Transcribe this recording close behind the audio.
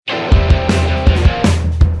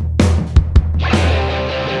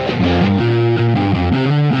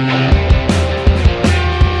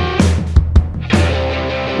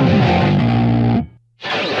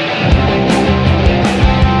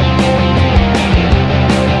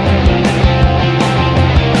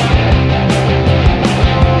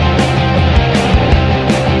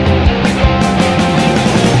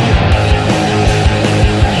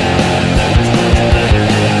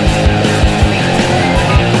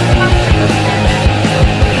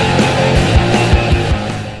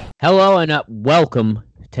Hello and welcome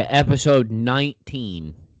to episode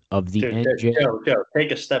 19 of the Dude, NJ. Joe,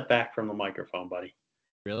 take a step back from the microphone, buddy.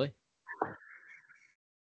 Really?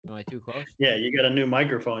 Am I too close? Yeah, you got a new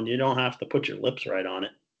microphone. You don't have to put your lips right on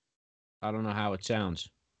it. I don't know how it sounds.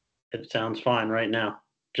 It sounds fine right now.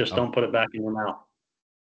 Just Oh, don't put it back in your mouth.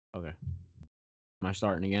 okay. Am I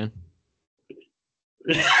starting again?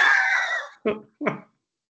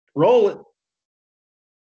 Roll it.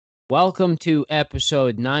 Welcome to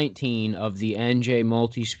episode 19 of the NJ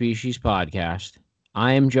Multi-Species Podcast.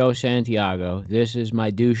 I am Joe Santiago. This is my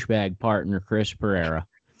douchebag partner, Chris Pereira.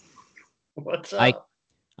 What's up?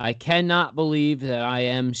 I cannot believe that I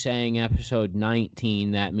am saying episode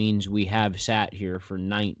 19. That means we have sat here for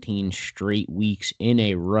 19 straight weeks in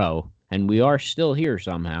a row, and we are still here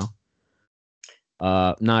somehow.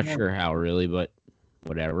 Not sure how really, but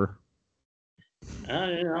whatever.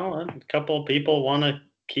 A couple of people want to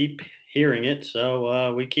keep hearing it,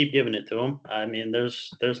 so we keep giving it to them. I mean,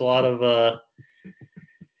 there's a lot of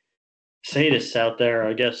sadists out there,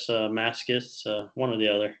 I guess, masochists, one or the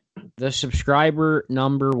other. The subscriber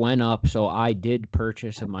number went up, so I did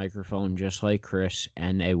purchase a microphone just like Chris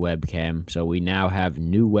and a webcam. So we now have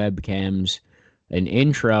new webcams, an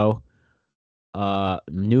intro,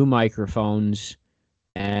 new microphones,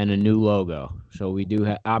 and a new logo. So we do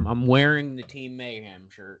have. I'm wearing the Team Mayhem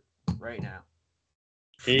shirt right now.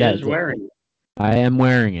 He is wearing it. I am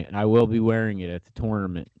wearing it. I will be wearing it at the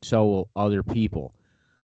tournament. So will other people.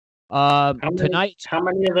 Tonight. How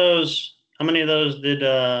many of those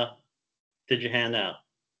did you hand out,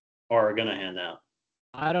 or are gonna hand out?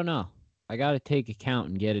 I don't know. I got to take a count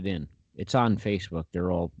and get it in. It's on Facebook.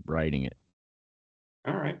 They're all writing it.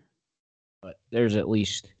 All right. But there's at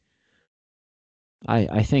least,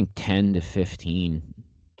 I think, 10 to 15.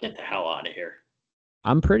 Get the hell out of here.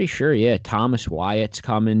 I'm pretty sure, yeah. Thomas Wyatt's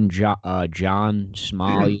coming. John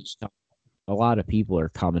Smalley's coming. A lot of people are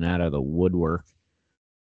coming out of the woodwork.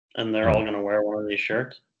 And they're all going to wear one of these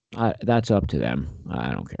shirts? That's up to them.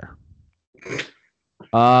 I don't care.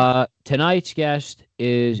 Tonight's guest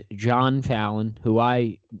is John Fallon, who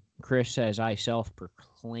Chris says I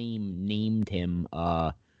self-proclaim named him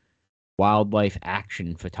wildlife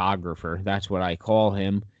action photographer. That's what I call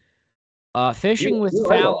him. Fishing with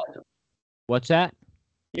Fallon. What's that?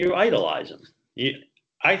 You idolize him.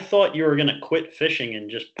 I thought you were going to quit fishing and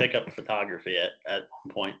just pick up photography at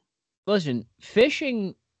one point. Listen,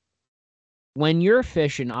 fishing, when you're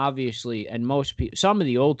fishing, obviously, and most people, some of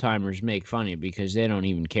the old timers make fun of you because they don't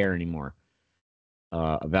even care anymore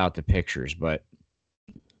about the pictures, but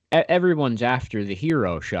everyone's after the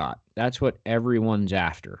hero shot. That's what everyone's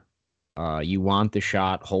after. You want the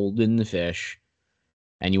shot holding the fish,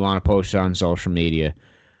 and you want to post it on social media.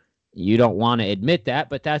 You don't want to admit that,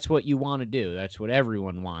 but that's what you want to do. That's what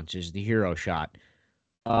everyone wants, is the hero shot.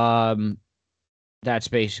 That's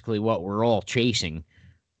basically what we're all chasing.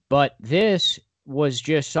 But this was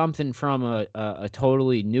just something from a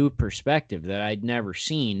totally new perspective that I'd never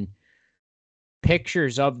seen.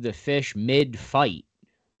 Pictures of the fish mid-fight.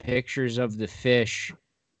 Pictures of the fish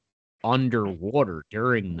underwater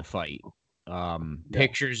during the fight.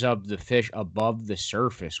 Pictures of the fish above the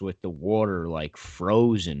surface with the water like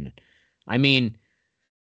frozen. I mean,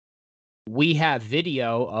 we have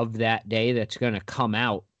video of that day that's going to come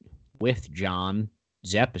out with John's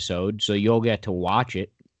episode, so you'll get to watch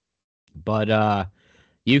it. But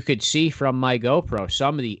you could see from my GoPro,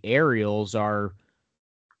 some of the aerials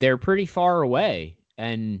they're pretty far away,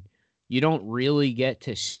 and you don't really get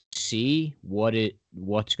to see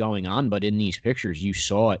what's going on. But in these pictures, you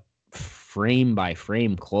saw it frame by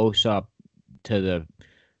frame, close up to the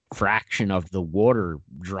fraction of the water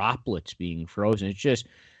droplets being frozen. It's just,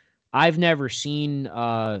 I've never seen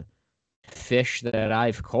fish that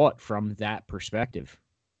I've caught from that perspective.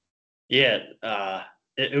 Yeah,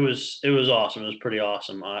 it was awesome. It was pretty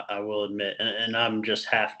awesome, I will admit. And I'm just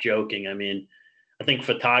half joking. I mean, I think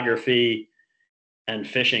photography and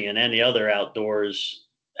fishing and any other outdoors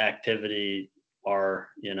activity are,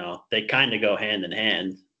 they kind of go hand in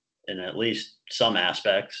hand in at least some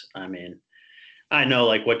aspects. I mean, I know,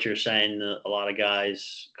 like what you're saying, a lot of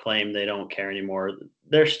guys claim they don't care anymore.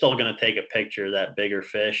 They're still going to take a picture of that bigger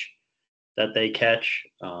fish that they catch.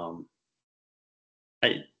 You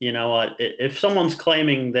know what? If someone's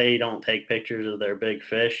claiming they don't take pictures of their big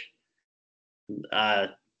fish, I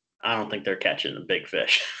don't think they're catching a big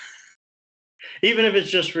fish. Even if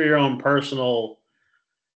it's just for your own personal,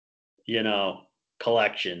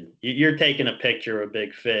 collection. You're taking a picture of a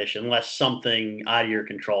big fish unless something out of your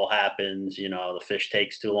control happens. The fish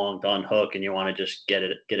takes too long to unhook and you want to just get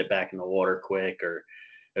it back in the water quick, or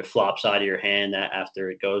it flops out of your hand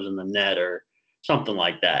after it goes in the net, or something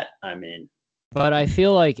like that. I mean, But I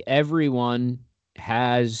feel like everyone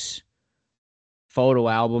has photo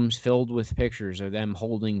albums filled with pictures of them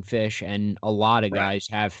holding fish, and a lot of right. guys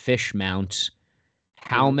have fish mounts.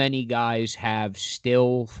 How Mhm. many guys have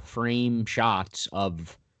still frame shots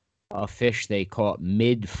of a fish they caught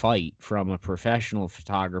mid-fight from a professional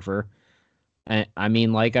photographer? And I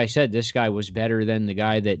mean, like I said, this guy was better than the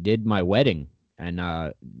guy that did my wedding, and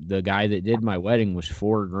the guy that did my wedding was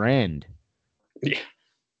 $4,000. Yeah.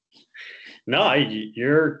 No,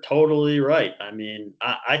 you're totally right. I mean,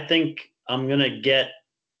 I think I'm gonna get.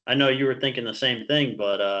 I know you were thinking the same thing,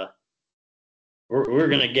 but we're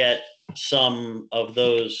gonna get some of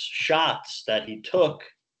those shots that he took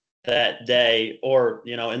that day, or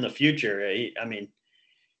in the future. I mean,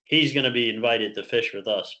 he's going to be invited to fish with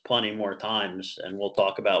us plenty more times, and we'll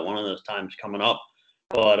talk about one of those times coming up.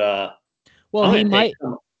 But Well, I'm he going to take might.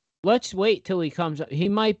 some. Let's wait till he comes. He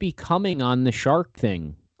might be coming on the shark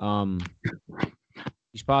thing.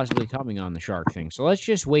 He's possibly coming on the shark thing. So let's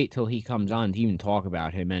just wait till he comes on to even talk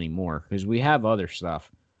about him anymore, because we have other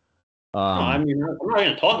stuff. No, I mean, I'm not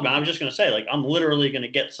going to talk about it. I'm just going to say, like, I'm literally going to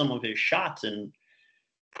get some of his shots and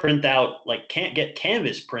print out, like, can't get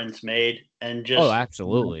canvas prints made, and Oh, just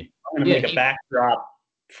absolutely. I'm going to Yeah, make a backdrop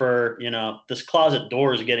for this closet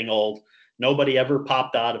door is getting old. Nobody ever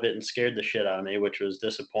popped out of it and scared the shit out of me, which was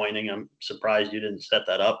disappointing. I'm surprised you didn't set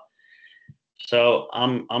that up. So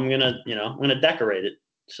I'm gonna decorate it.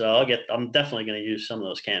 So I'm definitely gonna use some of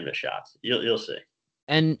those canvas shots. You'll see.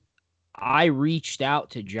 and I reached out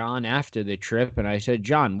to John after the trip, and I said,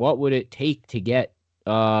 John, what would it take to get,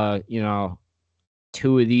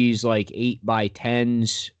 two of these like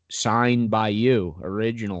 8x10s signed by you,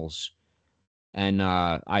 originals? And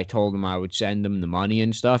I told him I would send him the money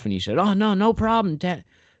and stuff, and he said, "Oh no problem.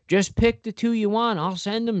 Just pick the two you want. I'll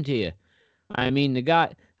send them to you." I mean, the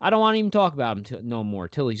guy. I don't want to even talk about him no more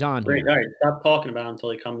till he's on Great. here. All right, stop talking about him until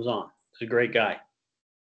he comes on. He's a great guy.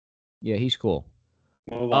 Yeah, he's cool.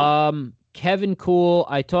 Move on. Kevin Cool.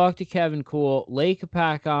 I talked to Kevin Cool. Lake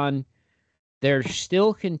Apacon. There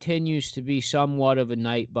still continues to be somewhat of a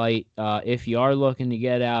night bite. If you are looking to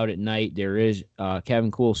get out at night, there is. Kevin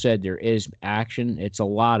Cool said there is action. It's a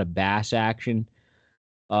lot of bass action.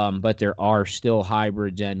 But there are still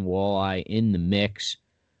hybrids and walleye in the mix.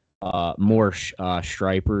 More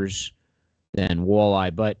stripers than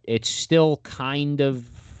walleye, but it's still kind of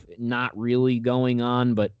not really going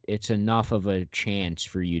on, but it's enough of a chance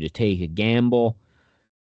for you to take a gamble.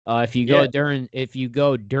 Yeah, If you go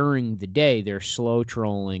during the day, they're slow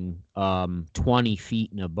trolling 20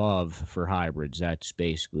 feet and above for hybrids. That's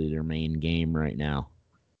basically their main game right now.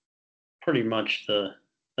 pretty much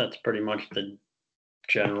that's pretty much the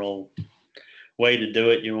general way to do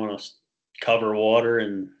it. You want to cover water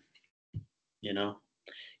and you know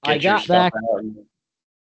I get your got stuff back out.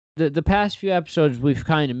 the past few episodes. We've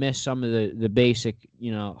kind of missed some of the basic,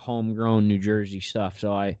 homegrown New Jersey stuff.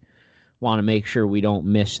 So I want to make sure we don't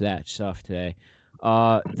miss that stuff today.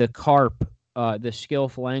 The carp, the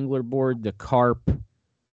skillful angler board, the carp.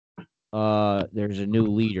 There's a new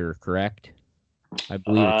leader, correct? I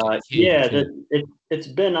believe it's a kid Yeah, too. it's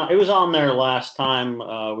been it was on there last time.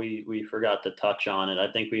 We forgot to touch on it.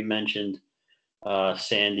 I think we mentioned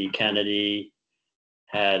Sandy Kennedy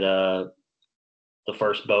had the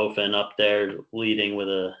first bowfin up there leading with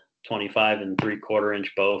a 25 and 3/4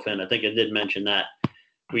 inch bowfin. I think I did mention that.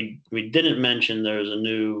 We didn't mention there's a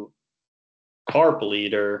new carp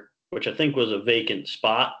leader, which I think was a vacant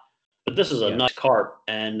spot, but this is a Yes. nice carp,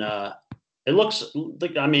 and it looks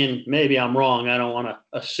like, I mean, maybe I'm wrong. I don't want to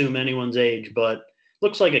assume anyone's age, but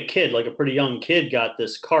looks like a kid, like a pretty young kid, got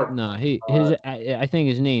this carp. No, I think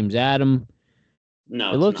his name's Adam.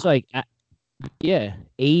 No, It it's looks not. like, yeah,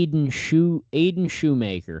 Aiden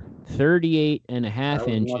Shoemaker, 38 and a That half was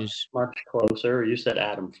much inches. much closer. You said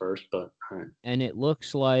Adam first, but all right. And it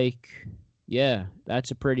looks like, yeah,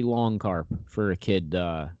 that's a pretty long carp for a kid,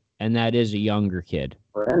 and that is a younger kid.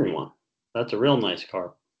 For anyone, that's a real nice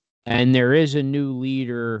carp. And there is a new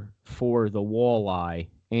leader for the walleye,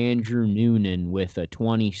 Andrew Noonan, with a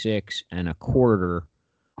 26 1/4.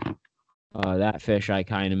 That fish I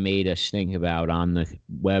kind of made us think about on the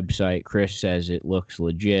website. Chris says it looks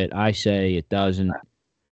legit. I say it doesn't.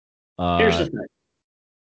 Here's Uh, the thing.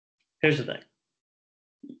 Here's the thing.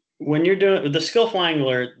 When you're doing with the skillful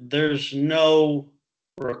angler, there's no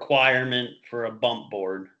requirement for a bump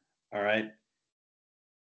board. All right.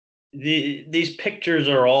 These pictures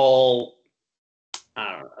are all,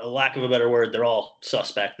 I don't know, lack of a better word, they're all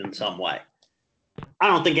suspect in some way. I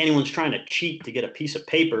don't think anyone's trying to cheat to get a piece of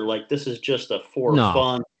paper. Like, this is just a for no,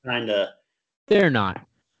 fun kind of. they're not.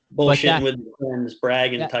 bullshitting with your friends,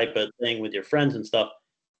 bragging that, type of thing with your friends and stuff.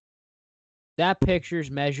 that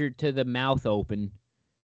picture's measured to the mouth open.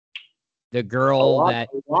 The A girl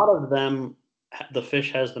lot of them, the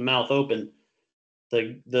fish has the mouth open.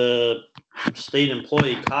 The state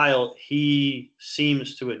employee, Kyle, he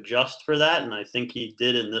seems to adjust for that, and I think he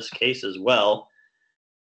did in this case as well.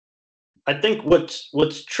 I think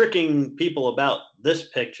what's tricking people about this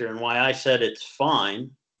picture and why I said it's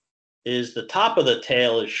fine is the top of the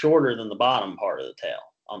tail is shorter than the bottom part of the tail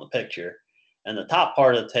on the picture, and the top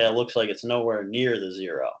part of the tail looks like it's nowhere near the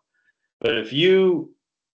zero. But if you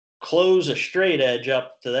close a straight edge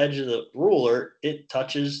up to the edge of the ruler, it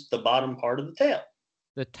touches the bottom part of the tail.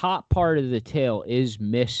 the top part of the tail is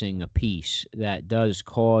missing a piece that does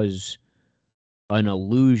cause an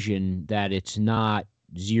illusion that it's not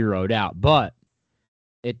zeroed out, but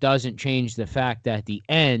it doesn't change the fact that the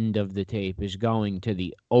end of the tape is going to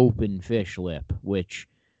the open fish lip, which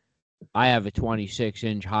I have a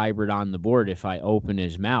 26-inch hybrid on the board. If I open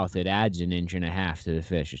his mouth, it adds 1.5 inches to the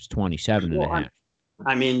fish. It's 27.5.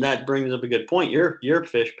 I mean, that brings up a good point. Your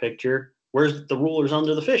fish picture, where's the rulers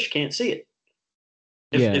under the fish? Can't see it.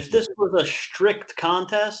 If this was a strict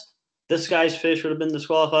contest, this guy's fish would have been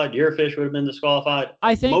disqualified. Your fish would have been disqualified.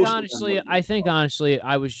 I think honestly,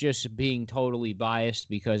 I was just being totally biased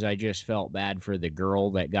because I just felt bad for the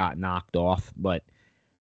girl that got knocked off. But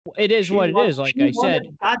it is what it is. Like I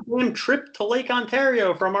said, goddamn trip to Lake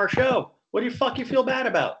Ontario from our show. What do you fuck you feel bad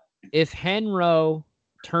about? If Henro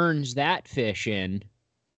turns that fish in,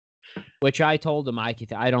 which I told him I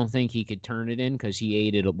don't think he could turn it in because he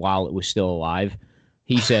ate it while it was still alive.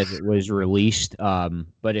 He says it was released.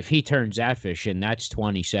 But if he turns that fish in, that's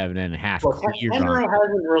 27.5. Well, Henry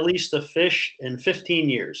hasn't released a fish in 15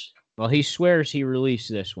 years. Well, he swears he released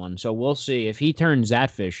this one. So we'll see. If he turns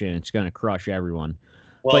that fish in, it's going to crush everyone.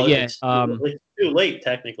 Well, but yeah, it's too late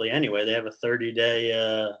technically anyway. They have a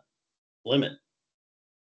 30-day limit.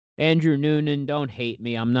 Andrew Noonan, don't hate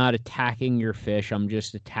me. I'm not attacking your fish. I'm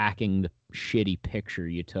just attacking the shitty picture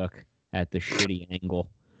you took at the shitty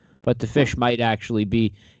angle. But the fish might actually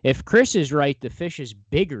be, if Chris is right, the fish is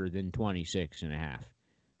bigger than 26.5.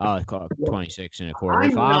 26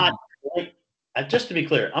 1/4. Just to be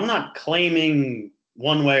clear, I'm not claiming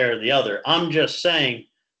one way or the other. I'm just saying,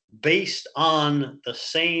 based on the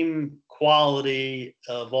same quality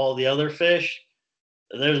of all the other fish,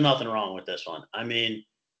 there's nothing wrong with this one. I mean,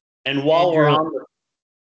 and while we're on the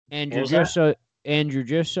Andrew, just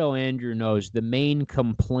so Andrew knows, the main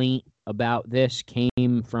complaint about this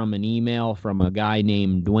came from an email from a guy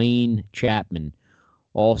named Dwayne Chapman,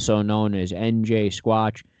 also known as NJ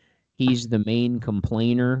Squatch. He's the main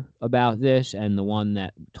complainer about this and the one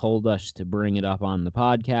that told us to bring it up on the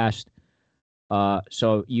podcast.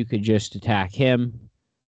 So you could just attack him.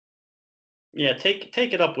 Yeah, take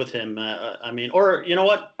it up with him. I mean, or you know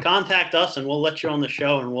what? Contact us and we'll let you on the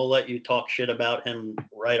show and we'll let you talk shit about him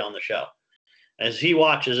right on the show. As he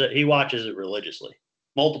watches it religiously,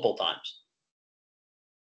 multiple times.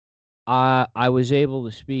 I was able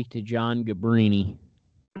to speak to John Gabrini.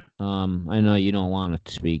 I know you don't want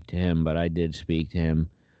to speak to him, but I did speak to him.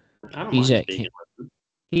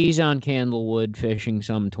 He's on Candlewood fishing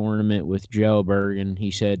some tournament with Joe Bergen.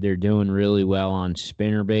 He said they're doing really well on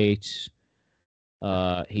spinnerbaits.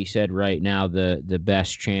 He said right now the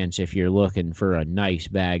best chance if you're looking for a nice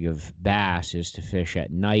bag of bass is to fish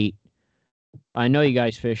at night. I know you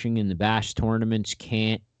guys fishing in the bass tournaments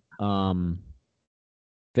can't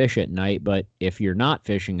fish at night, but if you're not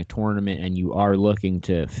fishing a tournament and you are looking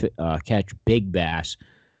to catch big bass,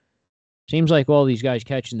 seems like all these guys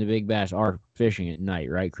catching the big bass are fishing at night,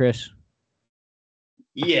 right, Chris?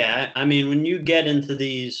 Yeah, I mean, when you get into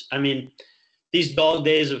these dog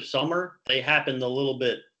days of summer, they happened a little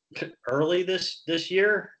bit early this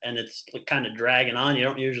year, and it's kind of dragging on. You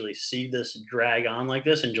don't usually see this drag on like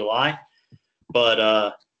this in July.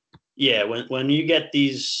 But yeah, when you get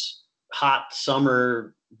these hot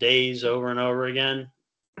summer days over and over again,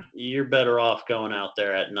 you're better off going out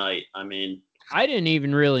there at night. I mean, I didn't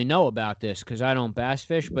even really know about this because I don't bass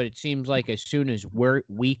fish, but it seems like as soon as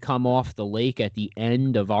we come off the lake at the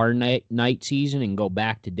end of our night season and go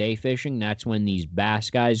back to day fishing, that's when these bass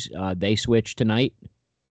guys, they switch to night.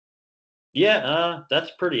 Yeah,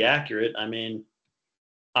 that's pretty accurate. I mean,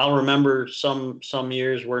 I'll remember some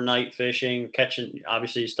years we're night fishing,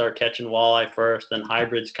 obviously you start catching walleye first, then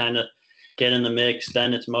hybrids kind of get in the mix.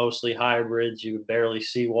 Then it's mostly hybrids. You barely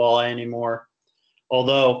see walleye anymore.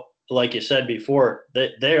 Although, like you said before,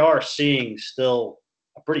 they are seeing still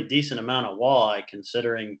a pretty decent amount of walleye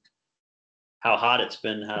considering how hot it's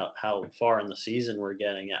been, how far in the season we're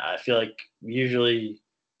getting. I feel like usually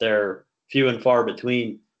they're few and far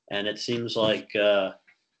between. And it seems like,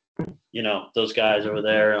 those guys over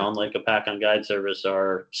there on like a pack on guide service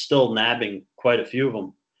are still nabbing quite a few of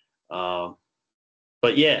them.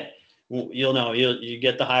 But yeah, you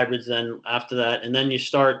get the hybrids then after that, and then you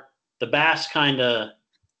start the bass kind of,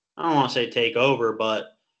 I don't want to say take over,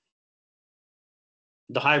 but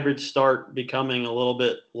the hybrids start becoming a little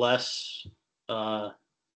bit less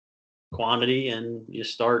quantity, and you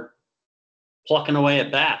start plucking away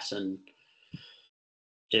at bass. And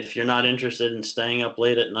if you're not interested in staying up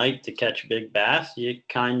late at night to catch big bass, you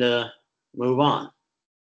kind of move on.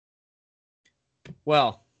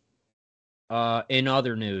 Well, in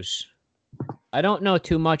other news, I don't know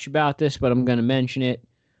too much about this, but I'm going to mention it.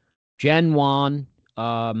 Jen Wan,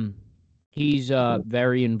 he's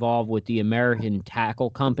very involved with the American Tackle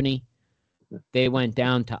Company. They went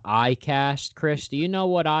down to ICAST. Chris, do you know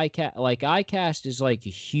what ICAST? Like, ICAST is like a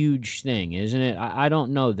huge thing, isn't it? I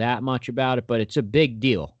don't know that much about it, but it's a big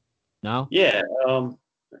deal. No? Yeah,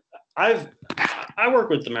 I work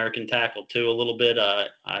with American Tackle too a little bit.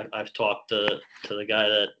 I've talked to the guy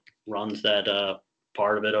that runs that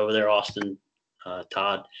part of it over there, Austin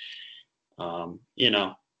Todd.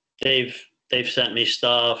 They've sent me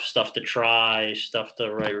stuff to try, stuff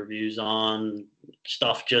to write reviews on,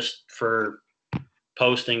 stuff just for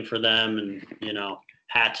posting for them, and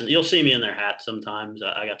hats. And you'll see me in their hats sometimes.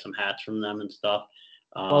 I got some hats from them and stuff.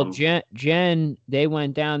 Well, Jen, they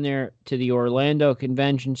went down there to the Orlando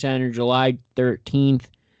Convention Center July 13th,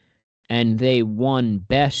 and they won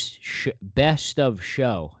best of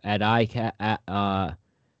show at ICAST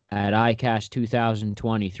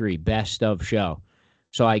 2023, best of show.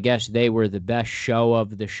 So I guess they were the best show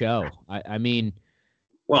of the show. I mean,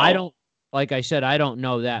 well, I don't, like I said, I don't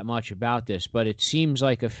know that much about this, but it seems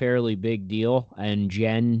like a fairly big deal, and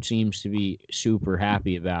Jen seems to be super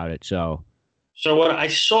happy about it. So what I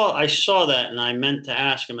saw that, and I meant to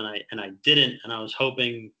ask him, and I didn't, and I was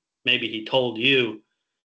hoping maybe he told you,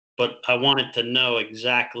 but I wanted to know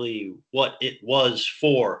exactly what it was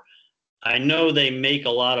for. I know they make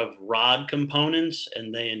a lot of rod components,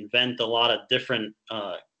 and they invent a lot of different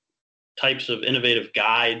types of innovative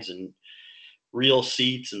guides and reel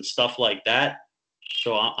seats and stuff like that.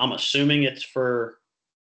 So I'm assuming it's for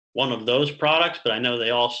one of those products, but I know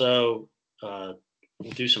they also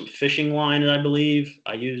do some fishing line, I believe.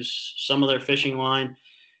 I use some of their fishing line.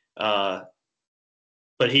 But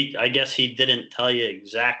I guess he didn't tell you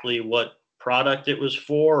exactly what product it was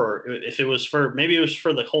for, or if it was for, maybe it was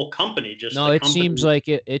for the whole company. Seems like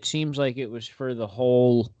it was for the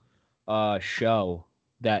whole show,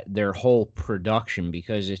 that their whole production,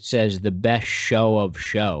 because it says the best show of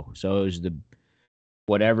show. So it was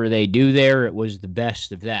whatever they do there, it was the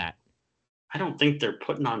best of that. I don't think they're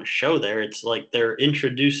putting on a show there. It's like they're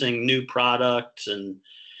introducing new products and.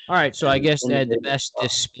 All right, so I guess they had the best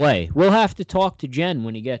display. We'll have to talk to Jen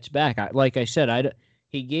when he gets back. Like I said,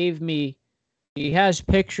 he has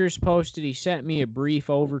pictures posted. He sent me a brief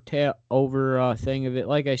over thing of it.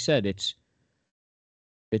 Like I said, it's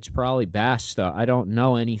probably bass stuff. I don't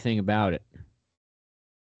know anything about it.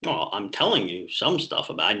 Well, I'm telling you some stuff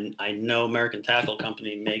about it. I know American Tackle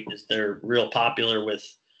Company they're real popular with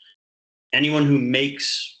anyone who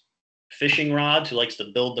makes fishing rods, who likes to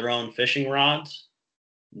build their own fishing rods.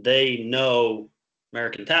 They know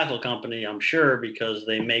American Tackle Company, I'm sure, because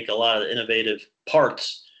they make a lot of innovative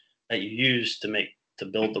parts that you use to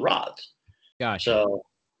build the rods. Gotcha. So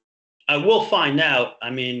I will find out.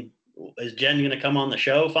 I mean, is Jen going to come on the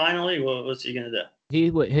show finally? What's he going to do? He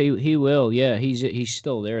will. Yeah, he's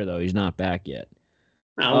still there though. He's not back yet.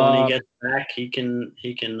 Now, when he gets back, he can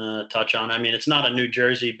touch on. I mean, it's not a New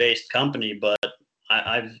Jersey-based company, but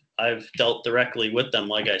I've dealt directly with them,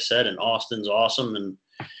 like I said, and Austin's awesome. And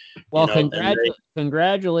well,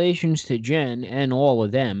 congratulations to Jen and all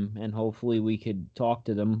of them, and hopefully we could talk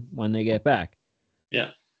to them when they get back.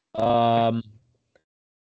 Yeah.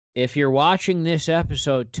 If you're watching this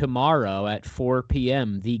episode tomorrow at 4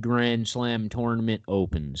 p.m., the Grand Slam tournament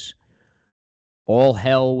opens. All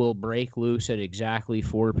hell will break loose at exactly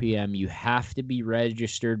 4 p.m. You have to be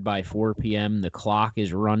registered by 4 p.m. The clock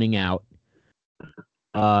is running out.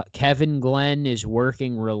 Kevin Glenn is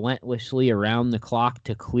working relentlessly around the clock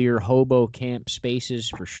to clear hobo camp spaces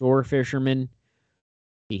for shore fishermen.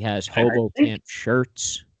 He has hobo camp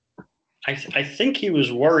shirts. I think he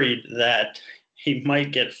was worried that he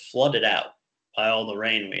might get flooded out by all the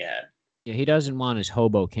rain we had. Yeah, he doesn't want his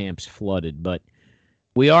hobo camps flooded, but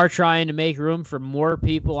we are trying to make room for more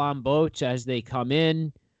people on boats as they come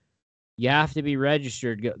in. You have to be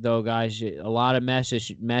registered, though, guys. A lot of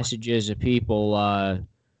messages of people,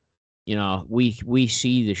 we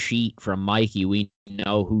see the sheet from Mikey. We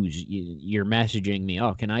know you're messaging me.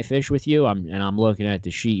 Oh, can I fish with you? I'm looking at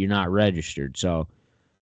the sheet. You're not registered. So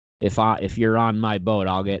if you're on my boat,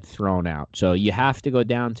 I'll get thrown out. So you have to go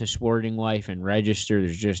down to Sporting Life and register.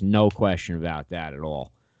 There's just no question about that at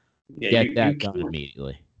all. Yeah, Get that done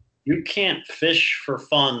immediately. You can't fish for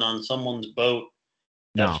fun on someone's boat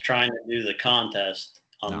that's trying to do the contest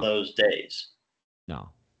on those days. No.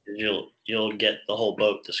 You'll get the whole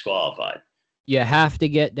boat disqualified. You have to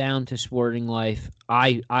get down to Sporting Life.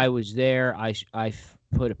 I was there. I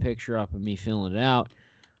put a picture up of me filling it out.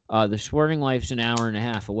 The Sporting Life's an hour and a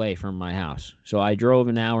half away from my house. So I drove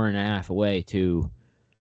an hour and a half away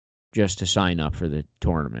just to sign up for the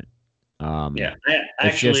tournament.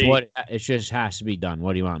 It just has to be done.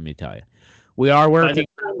 What do you want me to tell you? We are working.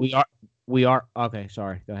 We are. Okay,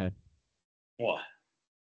 sorry. Go ahead. What?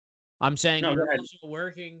 I'm saying we're also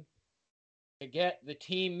working to get the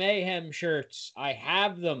Team Mayhem shirts. I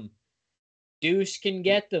have them. Deuce can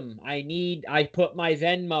get them. I put my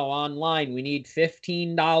Venmo online. We need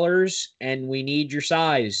 $15 and we need your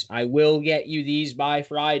size. I will get you these by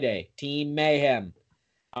Friday. Team Mayhem.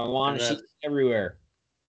 I want to see it everywhere.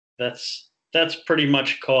 That's pretty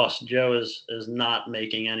much cost. Joe is not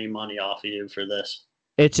making any money off of you for this.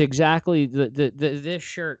 It's exactly this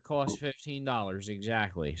shirt costs $15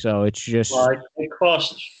 exactly. So it's just it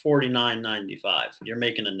costs $49.95. You're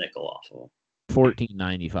making a nickel off of them.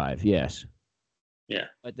 $14.95. Yes. Yeah.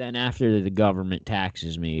 But then after the government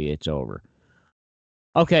taxes me, it's over.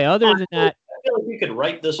 Okay. Other than that, I feel like you could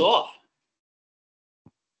write this off.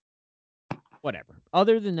 Whatever.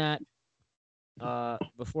 Other than that,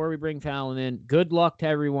 before we bring Fallon in, good luck to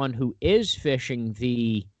everyone who is fishing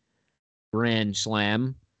the Grand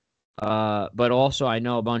Slam. But also, I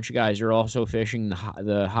know a bunch of guys are also fishing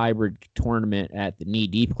the hybrid tournament at the Knee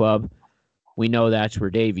Deep Club. We know that's where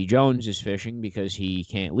Davy Jones is fishing because he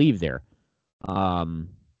can't leave there. So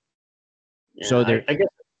there, I guess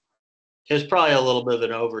it's probably a little bit of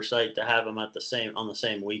an oversight to have them on the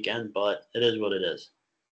same weekend, but it is what it is.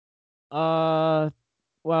 Well,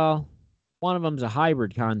 one of them's a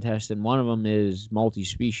hybrid contest, and one of them is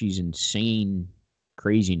multi-species insane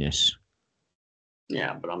craziness.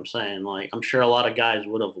 Yeah, but I'm saying, I'm sure a lot of guys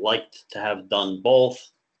would have liked to have done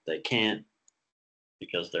both. They can't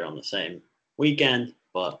because they're on the same weekend,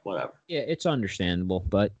 but whatever. Yeah, it's understandable,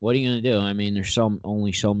 but what are you going to do? I mean, there's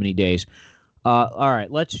only so many days. All right,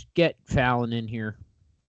 let's get Fallon in here.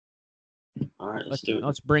 All right, let's do it.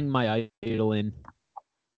 Let's bring my idol in.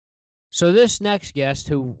 So this next guest,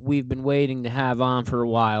 who we've been waiting to have on for a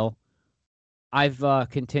while, I've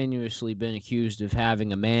continuously been accused of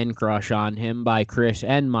having a man crush on him by Chris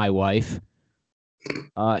and my wife.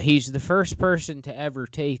 He's the first person to ever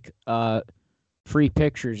take free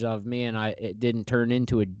pictures of me, and it didn't turn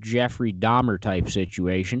into a Jeffrey Dahmer type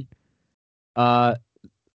situation.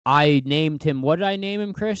 I named him, what did I name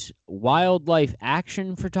him, Chris? Wildlife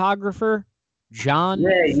action photographer, John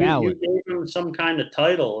Fallon. You gave him some kind of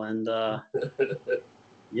title, and I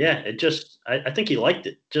think he liked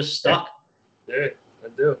it. Just stuck. Yeah, I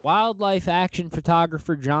do. Wildlife action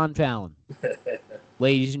photographer, John Fallon.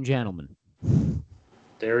 Ladies and gentlemen.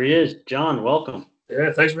 There he is. John, welcome.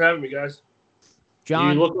 Yeah, thanks for having me, guys.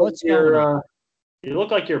 John, what's going on? You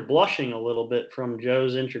look like you're blushing a little bit from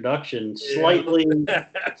Joe's introduction. Slightly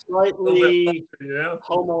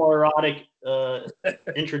homoerotic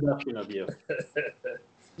introduction of you.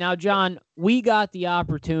 Now, John, we got the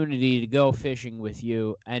opportunity to go fishing with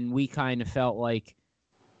you, and we kind of felt like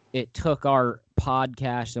it took our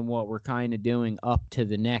podcast and what we're kind of doing up to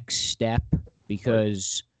the next step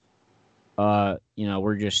because,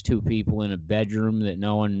 we're just two people in a bedroom that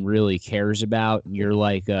no one really cares about. And you're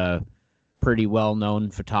like a pretty well-known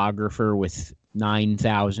photographer with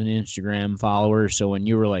 9,000 Instagram followers. So when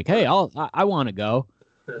you were like, hey, I want to go,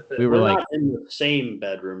 we're like, not in the same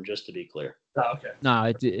bedroom, just to be clear. Oh, okay. No,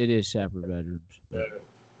 it is separate bedrooms.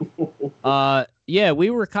 We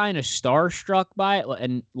were kind of starstruck by it,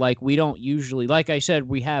 and we don't usually, like I said,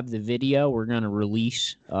 we have the video we're gonna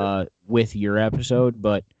release with your episode,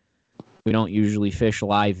 but we don't usually fish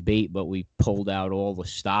live bait. But we pulled out all the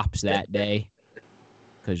stops that day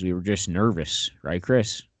because we were just nervous, right,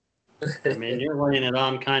 Chris? I mean, you're laying it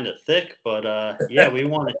on kind of thick, but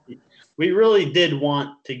we really did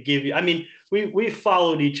want to give you. I mean, we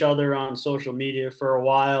followed each other on social media for a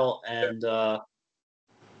while, and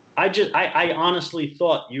I honestly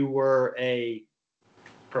thought you were a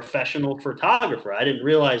professional photographer. I didn't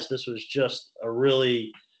realize this was just a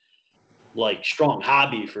really strong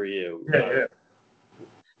hobby for you. Yeah.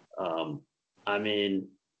 I mean,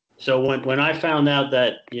 so when I found out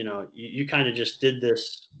that you kind of just did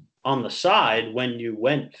this on the side when you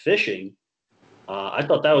went fishing. I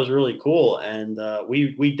thought that was really cool, and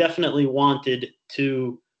we definitely wanted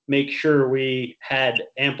to make sure we had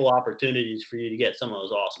ample opportunities for you to get some of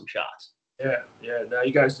those awesome shots. Yeah. No,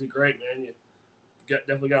 you guys did great, man. You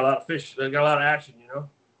definitely got a lot of fish. Got a lot of action, you know.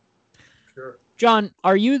 Sure. John,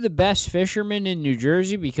 are you the best fisherman in New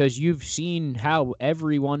Jersey because you've seen how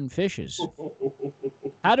everyone fishes?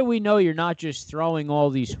 How do we know you're not just throwing all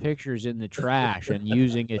these pictures in the trash and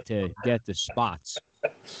using it to get the spots?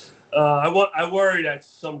 I worry that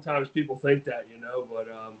sometimes people think that, you know, but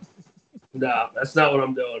no, that's not what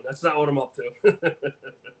I'm doing. That's not what I'm up to.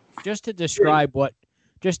 Just to describe what,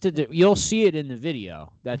 you'll see it in the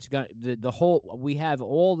video. That's got the whole. We have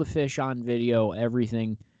all the fish on video,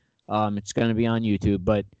 everything. It's going to be on YouTube,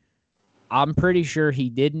 but I'm pretty sure he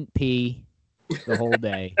didn't pee the whole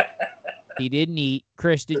day. He didn't eat.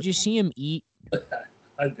 Chris, did you see him eat?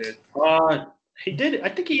 I did. He did. I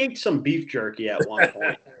think he ate some beef jerky at one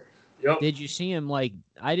point. Yep. Did you see him I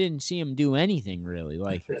didn't see him do anything really.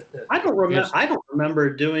 I don't remember. I don't remember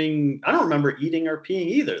eating or peeing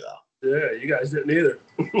either, though. Yeah, you guys didn't either.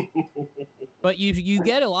 But you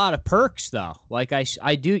get a lot of perks though. Like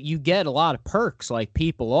I do. You get a lot of perks. Like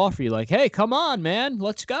people offer you, like, hey, come on, man,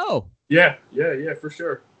 let's go. Yeah, for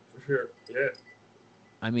sure. Yeah.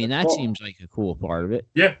 I mean, that seems like a cool part of it.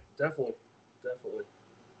 Yeah, definitely.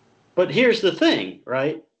 But here's the thing,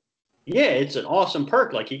 right? Yeah, it's an awesome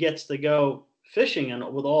perk. Like he gets to go fishing and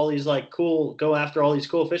with all these go after all these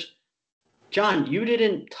cool fish. John, you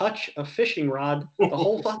didn't touch a fishing rod the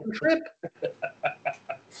whole fucking trip.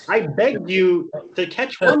 I begged you to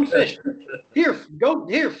catch one fish. Here,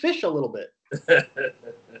 fish a little bit.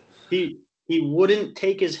 He wouldn't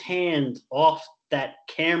take his hand off that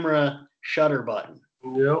camera shutter button.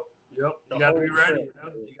 Yep. You got to be ready.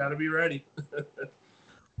 You got to be ready.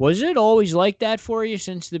 Was it always like that for you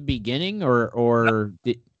since the beginning,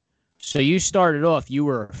 so you started off, you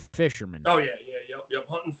were a fisherman? Oh yeah, yep.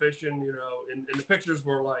 Hunting, fishing, you know, and the pictures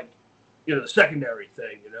were like, you know, the secondary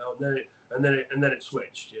thing, you know, and then it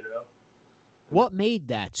switched, you know. What made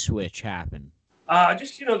that switch happen?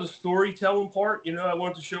 Just, you know, the storytelling part. You know, I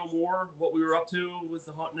wanted to show more what we were up to with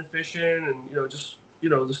the hunting and fishing, and just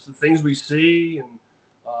the things we see, and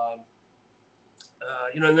and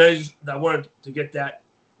then I wanted to get that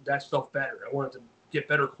stuff better. I wanted to get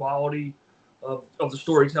better quality of the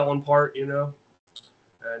storytelling part, you know,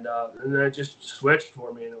 and then it just switched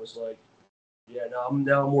for me, and it was like, yeah, now I'm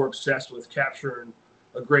more obsessed with capturing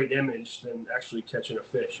a great image than actually catching a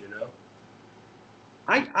fish, you know.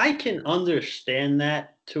 I can understand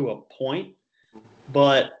that to a point,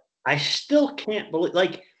 but I still can't believe,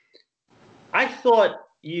 like, I thought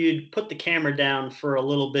you'd put the camera down for a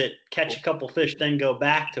little bit, catch a couple fish, then go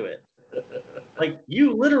back to it. Like,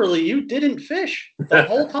 you didn't fish the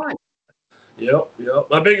whole time. Yep.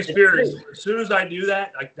 My biggest fear is as soon as I do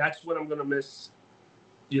that, like, that's when I'm going to miss,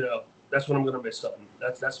 that's when I'm going to miss something.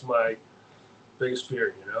 That's my biggest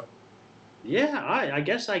fear, you know? Yeah, I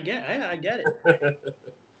guess I get it.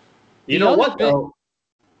 You know what, though?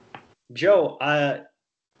 Joe,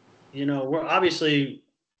 we're obviously,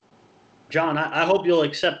 John, I hope you'll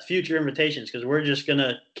accept future invitations because we're just going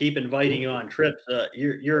to keep inviting you on trips.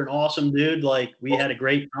 You're an awesome dude. Like, we had a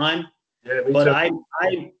great time. Yeah, me but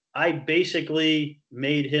too. I basically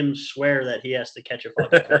made him swear that he has to catch a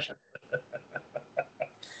fucking fish.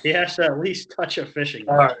 He has to at least touch a fishing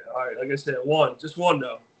rod. All right. Like I said, just one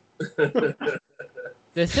though.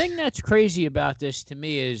 The thing that's crazy about this to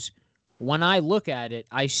me is when I look at it,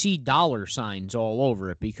 I see dollar signs all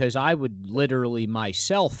over it because I would literally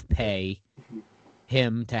myself pay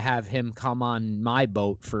him to have him come on my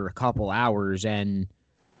boat for a couple hours and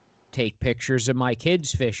take pictures of my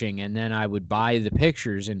kids fishing, and then I would buy the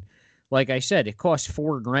pictures. And like I said, it costs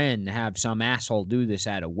 $4,000 to have some asshole do this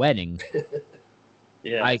at a wedding.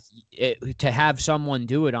 Yeah. To have someone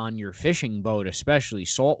do it on your fishing boat, especially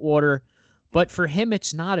saltwater. But for him,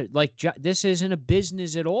 it's not this isn't a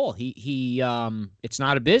business at all. It's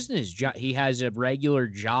not a business. He has a regular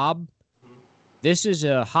job. Mm-hmm. This is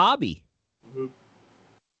a hobby. Mm-hmm.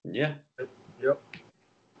 Yeah. Yep.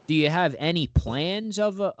 Do you have any plans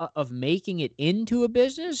of making it into a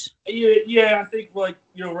business? Yeah. I think right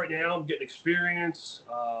now I'm getting experience,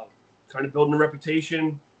 kind of building a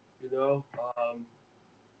reputation,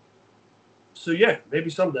 So yeah, maybe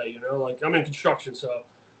someday, like I'm in construction, so,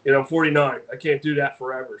 I'm 49. I can't do that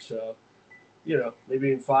forever. So,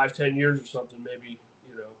 maybe in 5-10 years or something, maybe.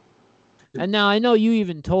 And now I know you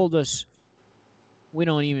even told us we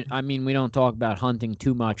don't talk about hunting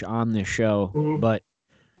too much on this show, mm-hmm. but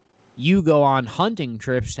you go on hunting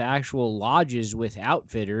trips to actual lodges with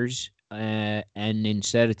outfitters and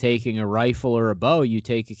instead of taking a rifle or a bow, you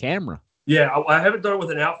take a camera. Yeah, I haven't done it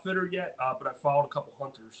with an outfitter yet, but I followed a couple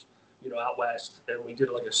hunters, out west, and we did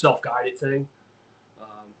like a self-guided thing.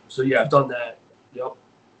 So yeah, I've done that. Yep.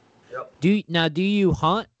 Do you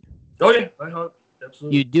hunt? Oh yeah, I hunt.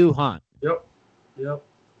 Absolutely. You do hunt. Yep.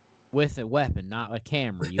 With a weapon, not a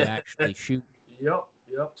camera. You actually shoot.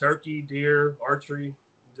 Yep. Turkey, deer, archery,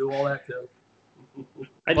 do all that too.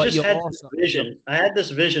 I had this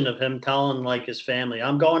vision of him telling like his family,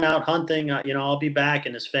 "I'm going out hunting. I'll be back,"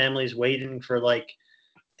 and his family's waiting for like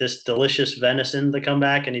this delicious venison to come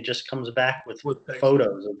back, and he just comes back with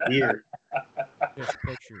photos of deer. Just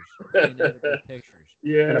pictures. Inedible pictures.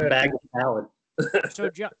 Yeah. And a bag of salad. So,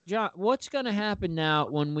 John, what's going to happen now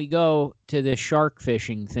when we go to the shark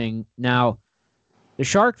fishing thing? Now, the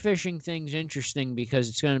shark fishing thing's interesting because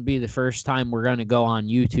it's going to be the first time we're going to go on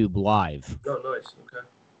YouTube live. Oh, nice. Okay.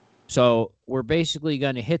 So we're basically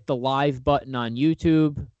going to hit the live button on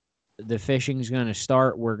YouTube. The fishing's going to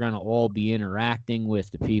start. We're going to all be interacting with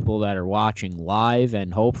the people that are watching live,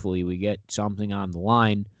 and hopefully we get something on the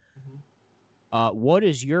line. Mm-hmm. What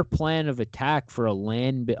is your plan of attack for a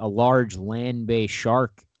large land-based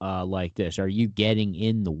shark like this? Are you getting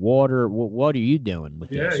in the water? What are you doing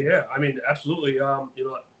with this? Yeah. I mean, absolutely.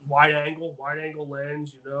 Wide angle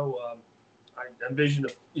lens. I envision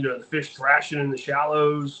the fish thrashing in the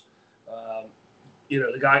shallows.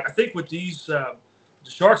 The guy. I think with these the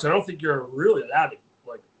sharks, I don't think you're really allowed to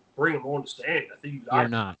like bring them on the stand. I think you're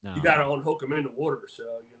not. No. You got to unhook them in the water.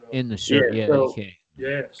 So in the surf. Okay.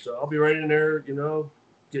 Yeah, so I'll be right in there,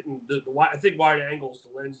 getting the wide. I think wide angles the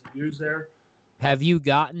lens to use there. Have you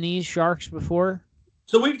gotten these sharks before?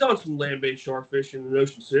 So we've done some land-based shark fishing in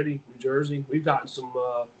Ocean City, New Jersey. We've gotten some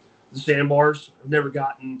the sandbars. I've never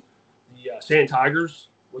gotten the sand tigers,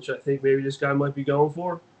 which I think maybe this guy might be going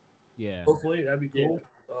for. Yeah. Hopefully, that'd be cool.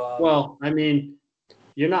 Yeah. Well, I mean,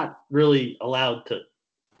 you're not really allowed to.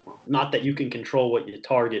 Not that you can control what you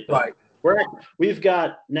target, but right.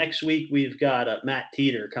 Next week we've got Matt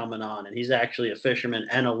Teeter coming on, and he's actually a fisherman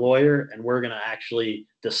and a lawyer, and we're going to actually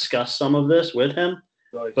discuss some of this with him.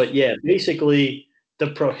 Nice. But yeah, basically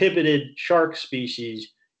the prohibited shark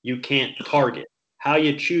species you can't target. How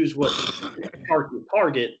you choose what shark you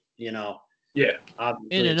target, Yeah.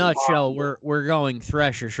 In a nutshell, we're going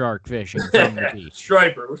thresher shark fishing from the beach.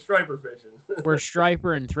 Striper. We're striper fishing. We're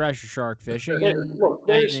striper and thresher shark fishing. Look,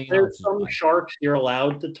 there's some sharks you're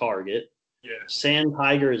allowed to target. Yeah. Sand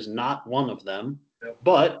tiger is not one of them. Yep.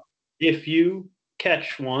 But if you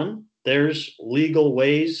catch one, there's legal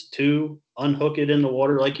ways to unhook it in the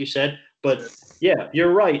water, like you said. But yeah,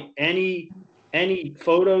 you're right. Any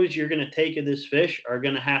photos you're going to take of this fish are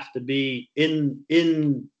going to have to be in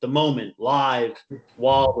the moment, live,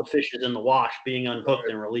 while the fish is in the wash, being unhooked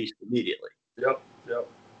and released immediately. Yep.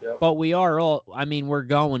 But we're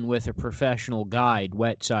going with a professional guide,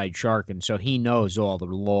 Wet Side Shark, and so he knows all the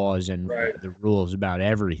laws and the rules about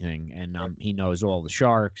everything, and he knows all the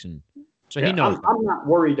sharks, and so he knows. I'm not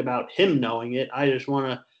worried about him knowing it. I just want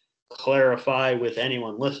to clarify with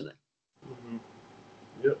anyone listening. Mm-hmm.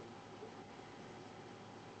 Yep.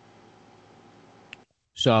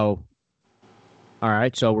 So, all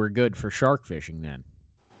right, so we're good for shark fishing then.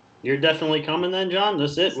 You're definitely coming then, John?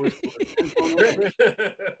 That's it?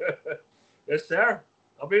 Yes, sir.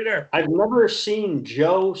 I'll be there. I've never seen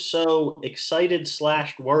Joe so excited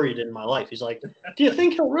 / worried in my life. He's like, do you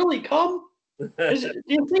think he'll really come? Do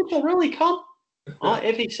you think he'll really come?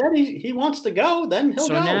 If he said he wants to go, then he'll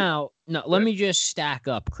go. So now, let me just stack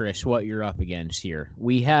up, Chris, what you're up against here.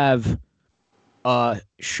 We have a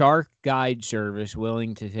shark guide service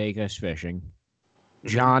willing to take us fishing.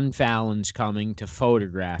 John Fallon's coming to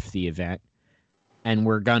photograph the event, and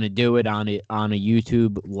we're going to do it on a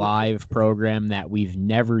YouTube live program that we've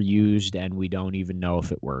never used, and we don't even know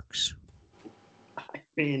if it works. I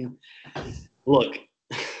mean, look,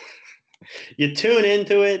 you tune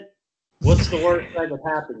into it. What's the worst that could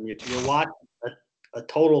happen? You watch a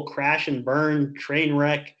total crash and burn, train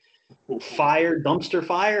wreck, dumpster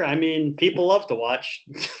fire. I mean, people love to watch.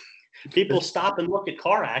 People stop and look at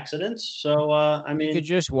car accidents. So, you could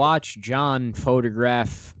just watch John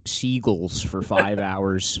photograph seagulls for 5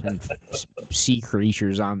 hours and sea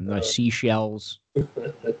creatures on the seashells.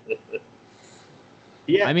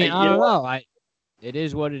 Yeah. I don't know. It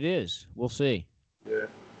is what it is. We'll see. Yeah.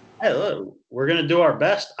 Hey, look, we're going to do our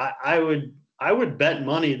best. I would bet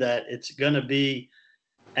money that it's going to be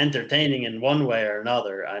entertaining in one way or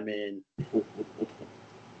another. I mean...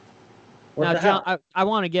 Now, John, I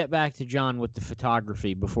want to get back to John with the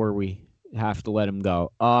photography before we have to let him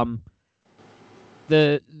go.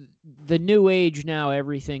 The new age now,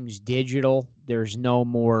 everything's digital. There's no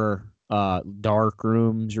more dark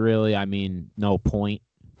rooms, really. I mean, no point.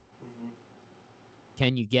 Mm-hmm.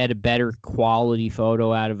 Can you get a better quality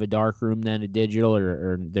photo out of a dark room than a digital,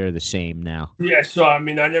 or they're the same now? Yeah, so I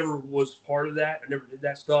mean, I never was part of that. I never did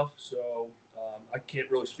that stuff, so I can't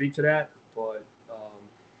really speak to that. But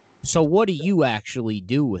so, what do you actually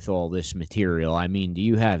do with all this material? I mean, do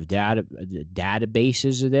you have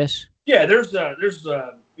databases of this? yeah, there's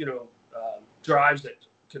drives that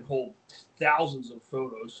can hold thousands of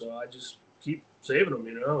photos. So I just keep saving them,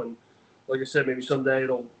 and like I said, maybe someday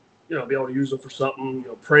it'll be able to use them for something,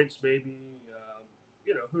 prints maybe,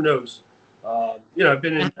 who knows. I've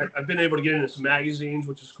been able to get into some magazines,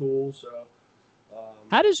 which is cool. So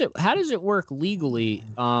how does it work legally?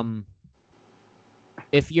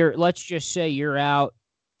 If let's just say you're out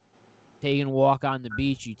taking a walk on the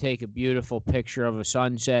beach, you take a beautiful picture of a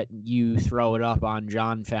sunset, and you throw it up on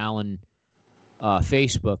John Fallon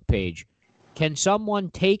Facebook page. Can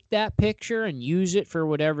someone take that picture and use it for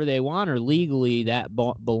whatever they want, or legally that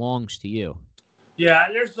belongs to you? Yeah,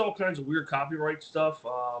 there's all kinds of weird copyright stuff.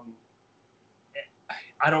 I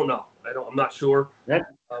don't know. I'm not sure.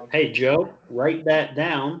 Hey, Joe, write that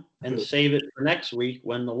down and save it for next week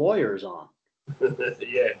when the lawyer's on.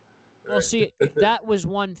 Yeah. Well, see, that was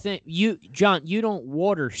one thing. John, you don't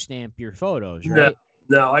water stamp your photos, right?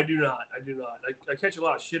 No, I do not. I catch a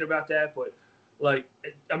lot of shit about that, but if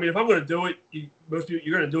I'm going to do it, most people,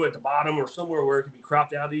 you're going to do it at the bottom or somewhere where it can be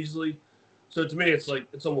cropped out easily. So to me, it's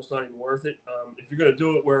almost not even worth it. If you're going to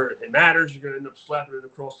do it where it matters, you're going to end up slapping it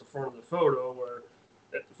across the front of the photo where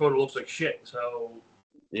the photo looks like shit. So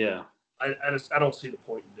yeah, I don't see the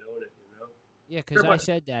point in doing it, Yeah, because I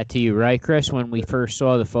said that to you, right, Chris, when we first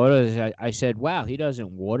saw the photos. I said, wow, he doesn't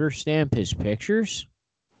water stamp his pictures?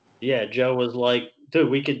 Yeah, Joe was like, dude,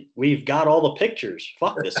 we've got all the pictures.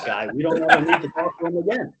 Fuck this guy. We don't ever need to talk to him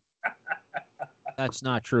again. That's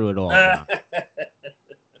not true at all.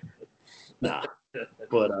 Nah.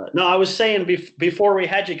 But no, I was saying before we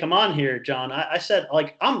had you come on here, John, I said,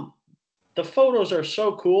 the photos are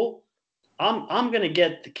so cool. I'm gonna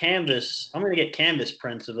get the canvas. I'm gonna get canvas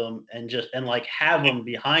prints of them and have them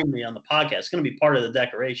behind me on the podcast. It's gonna be part of the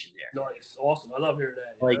decoration here. Nice, awesome. I love hearing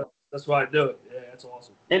that. That's why I do it. Yeah, that's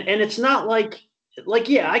awesome. And it's not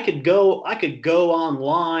yeah, I could go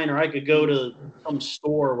online or I could go to some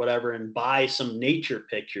store or whatever and buy some nature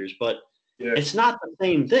pictures, but it's not the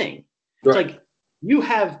same thing. Right. It's you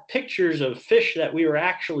have pictures of fish that we were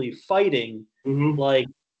actually fighting.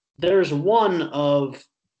 Mm-hmm. There's one of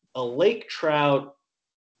a lake trout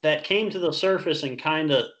that came to the surface and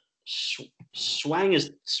kind of swung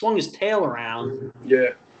his tail around. Yeah.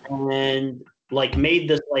 And made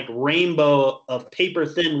this rainbow of paper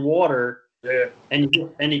thin water. Yeah. And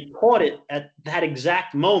he caught it at that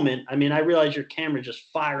exact moment. I mean, I realize your camera's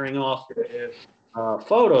just firing off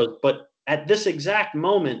photos, but at this exact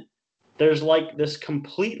moment, there's this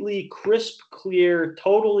completely crisp, clear,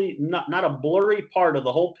 totally not a blurry part of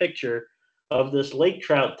the whole picture of this lake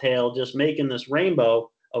trout tail just making this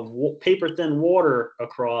rainbow of paper thin water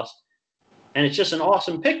across. And it's just an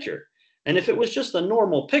awesome picture. And if it was just a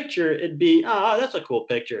normal picture, it'd be, that's a cool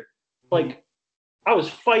picture. I was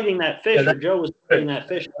fighting that fish, or Joe was fighting that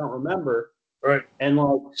fish, I don't remember. Right. And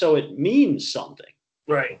so it means something.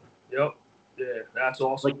 Right. Yep. Yeah, that's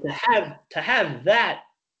awesome. To have that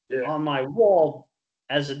on my wall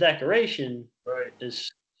as a decoration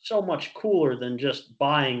is so much cooler than just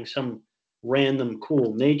buying some random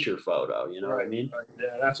cool nature photo. You know what I mean? Right.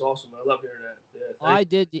 Yeah, that's awesome. I love hearing that. Yeah,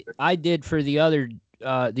 I did for the other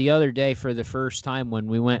day for the first time when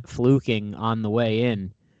we went fluking on the way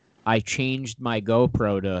in. I changed my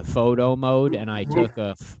GoPro to photo mode and I took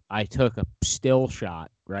a still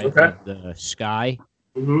shot of the sky.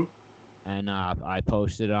 Mm-hmm. And I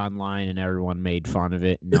posted it online and everyone made fun of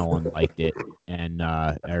it. No one liked it, and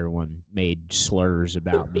everyone made slurs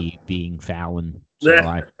about me being Fallon.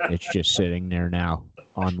 So it's just sitting there now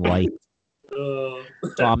unliked. So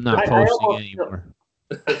I'm not posting anymore.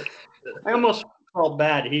 I almost felt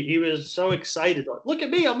bad. He was so excited. Look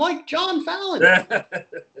at me, I'm like John Fallon.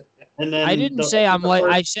 And then I didn't say I'm like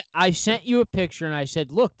I sent you a picture and I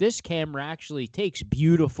said, look, this camera actually takes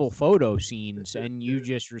beautiful photo scenes, and you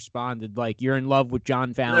just responded like you're in love with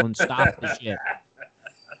John Fallon. Stop the shit.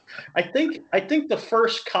 I think the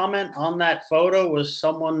first comment on that photo was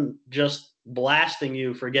someone just blasting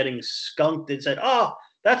you for getting skunked. It said, "Oh,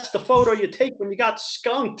 that's the photo you take when you got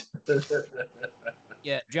skunked."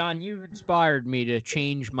 Yeah, John, you've inspired me to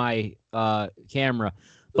change my camera.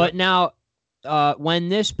 But now, when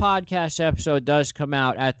this podcast episode does come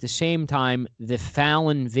out, at the same time, the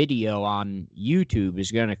Fallon video on YouTube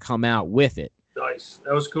is going to come out with it. Nice.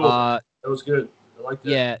 That was cool. That was good. I like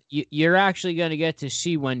that. Yeah, you're actually going to get to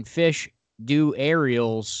see when fish do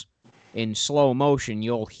aerials in slow motion.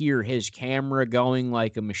 You'll hear his camera going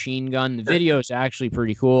like a machine gun. The video is actually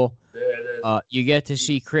pretty cool. Yeah, it is. You get to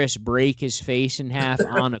see Chris break his face in half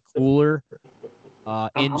on a cooler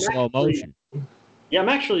in slow motion. Yeah, I'm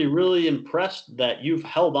actually really impressed that you've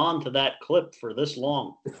held on to that clip for this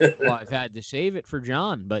long. Well, I've had to save it for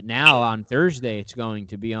John, but now on Thursday it's going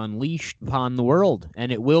to be unleashed upon the world, and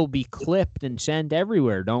it will be clipped and sent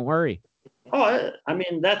everywhere. Don't worry. Oh, I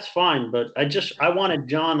mean, that's fine, but I wanted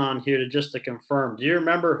John on here to confirm. Do you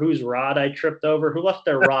remember whose rod I tripped over? Who left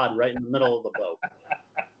their rod right in the middle of the boat?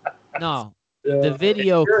 No, the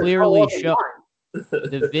video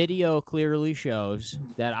clearly shows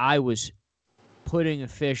that I was putting a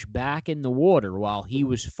fish back in the water while he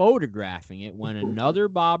was photographing it. When another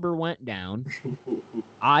bobber went down,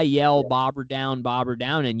 I yelled bobber down,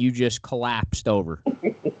 and you just collapsed over.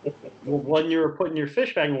 Well, when you were putting your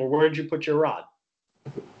fish back, well, where did you put your rod?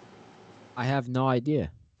 I have no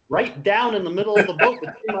idea. Right down in the middle of the boat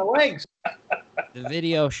between my legs. The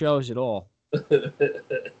video shows it all.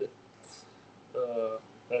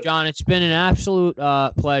 John, it's been an absolute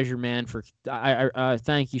pleasure, man. I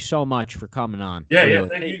thank you so much for coming on. Yeah, really.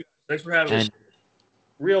 Thank you. Thanks for having us.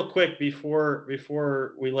 Real quick before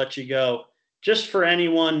we let you go, just for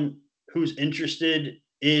anyone who's interested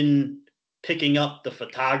in picking up the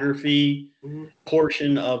photography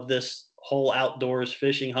portion of this whole outdoors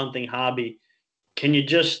fishing, hunting hobby, can you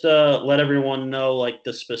just let everyone know like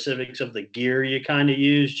the specifics of the gear you kind of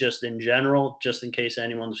use, just in general, just in case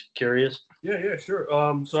anyone's curious? Yeah, sure.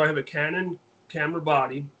 So I have a Canon camera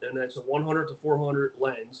body, and that's a 100 to 400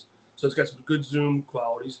 lens. So it's got some good zoom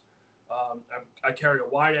qualities. I carry a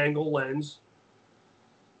wide angle lens.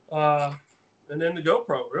 And then the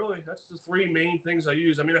GoPro, really. That's the three main things I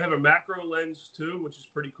use. I mean, I have a macro lens too, which is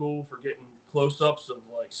pretty cool for getting close-ups of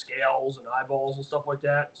like scales and eyeballs and stuff like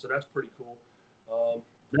that. So that's pretty cool.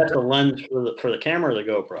 That's a lens for the camera or the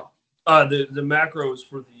GoPro? The macro is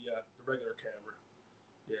for the regular camera.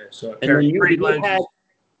 Yeah, so I carry three lenses.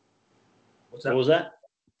 What's that? What was that?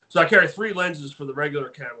 So I carry three lenses for the regular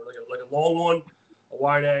camera, like a long one, a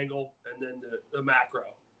wide angle, and then the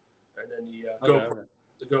macro, and then the GoPro. Okay.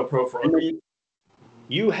 The GoPro for under.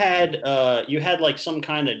 You had like some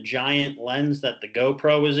kind of giant lens that the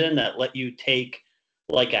GoPro was in that let you take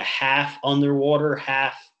like a half underwater,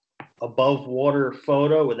 half above water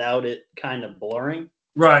photo without it kind of blurring.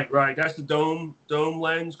 Right. That's the dome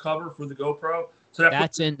lens cover for the GoPro. So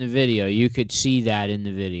that's in the video. You could see that in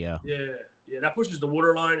the video. Yeah. That pushes the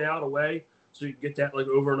water line out away, so you can get that like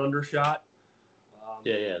over and under shot.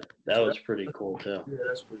 Yeah. That was pretty cool too. Yeah,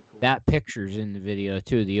 that's pretty cool. That picture's in the video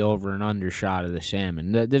too. The over and under shot of the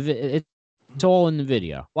salmon. It's all in the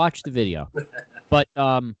video. Watch the video. But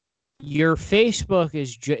your Facebook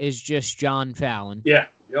is just John Fallon. Yeah.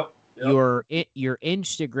 Yep. Your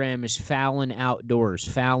Instagram is Fallon Outdoors.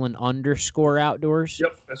 Fallon _outdoors.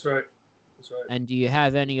 Yep, that's right. And do you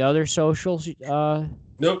have any other socials?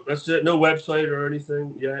 Nope, that's it. No website or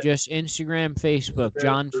anything yet. Just Instagram, Facebook,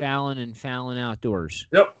 John Fallon and Fallon Outdoors.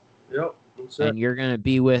 Yep. And you're going to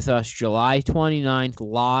be with us July 29th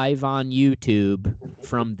live on YouTube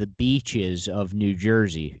from the beaches of New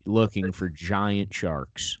Jersey looking for giant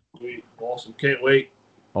sharks. Sweet. Awesome. Can't wait.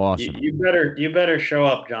 Awesome. You better show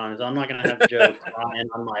up, John, because I'm not going to have Joe crying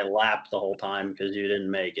on my lap the whole time because you didn't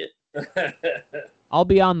make it. I'll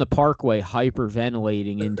be on the parkway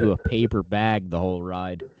hyperventilating into a paper bag the whole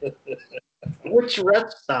ride. Which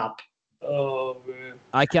rest stop? Oh, man.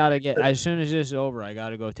 I gotta get, as soon as this is over, I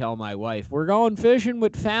gotta go tell my wife, we're going fishing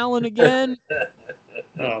with Fallon again.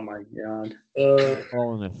 Oh, my God.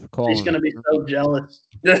 She's going to be so jealous.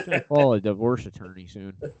 Call a divorce attorney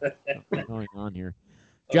soon. What's going on here?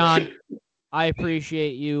 John, I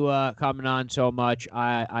appreciate you coming on so much.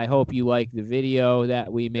 I hope you like the video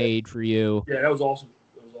that we made for you. Yeah, that was awesome.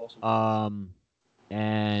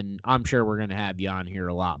 And I'm sure we're gonna have you on here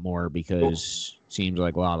a lot more because it seems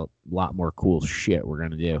like a lot more cool shit we're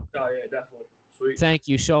gonna do. Oh yeah, definitely. Sweet. Thank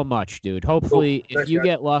you so much, dude. Hopefully, if you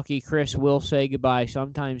get lucky, Chris will say goodbye.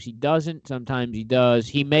 Sometimes he doesn't. Sometimes he does.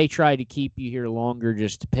 He may try to keep you here longer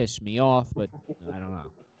just to piss me off, but I don't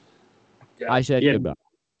know. Yeah. I said goodbye.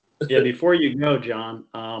 Yeah, before you go, John,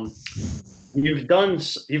 you've done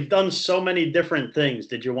so many different things.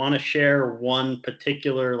 Did you want to share one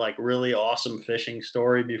particular like really awesome fishing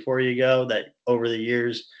story before you go that over the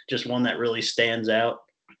years, just one that really stands out?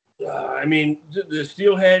 I mean, the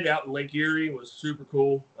steelhead out in Lake Erie was super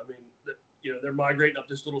cool. I mean, they're migrating up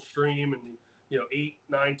this little stream and 8,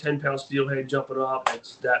 9, 10 pound steelhead jumping up.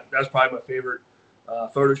 That's probably my favorite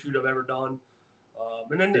photo shoot I've ever done.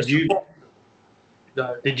 And then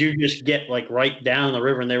Did you just get like right down the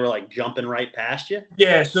river and they were like jumping right past you?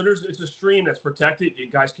 Yeah, so it's a stream that's protected. The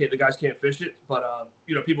guys can't fish it, but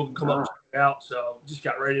people can come up and check it out. So just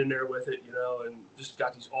got right in there with it, and just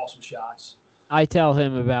got these awesome shots. I tell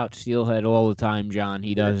him about steelhead all the time, John.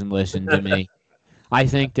 He doesn't listen to me. I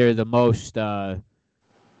think they're the most.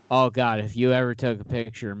 Oh God! If you ever took a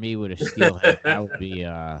picture of me with a steelhead, that would be.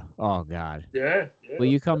 Oh God. Yeah. Will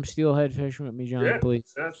you come steelhead fishing with me, John?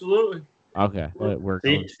 Please. Absolutely. Okay.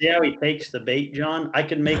 See how he takes the bait, John? I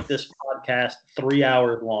could make this podcast 3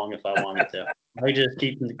 hours long if I wanted to. I just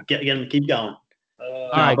keep going. All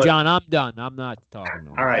right, John. I'm done. I'm not talking.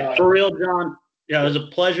 All right, for real, John. Yeah, it was a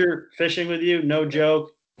pleasure fishing with you. No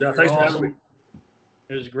joke. Yeah, thanks for having me.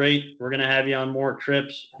 It was great. We're gonna have you on more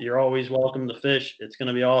trips. You're always welcome to fish. It's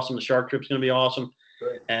gonna be awesome. The shark trip's gonna be awesome.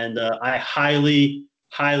 Great. And I highly,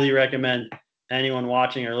 highly recommend anyone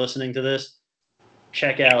watching or listening to this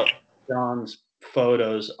check out John's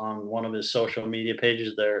photos on one of his social media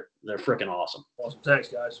pages. They're freaking awesome. Awesome. Thanks,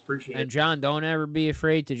 guys. Appreciate it. And John, don't ever be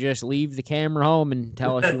afraid to just leave the camera home and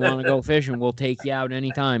tell us you want to go fishing. We'll take you out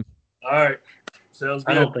anytime. All right. Sounds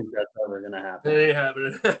good. I don't think that's ever gonna happen. It ain't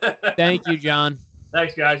happening. Thank you, John.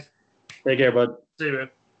 Thanks, guys. Take care, bud. See you, man.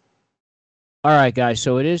 All right, guys.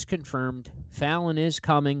 So it is confirmed. Fallon is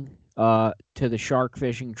coming to the shark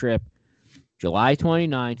fishing trip July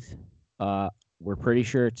 29th. We're pretty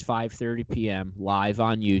sure it's 5:30 p.m. live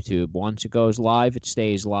on YouTube. Once it goes live, it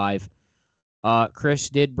stays live. Chris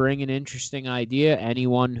did bring an interesting idea.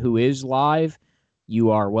 Anyone who is live,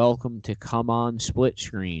 you are welcome to come on split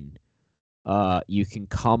screen. You can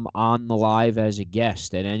come on the live as a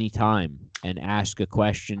guest at any time and ask a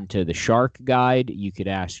question to the shark guide. You could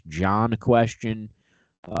ask John a question.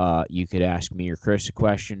 You could ask me or Chris a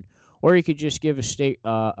question, or you could just give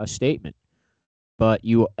a statement. But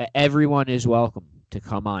everyone is welcome to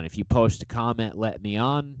come on. If you post a comment, let me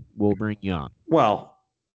on. We'll bring you on. Well,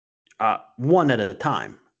 one at a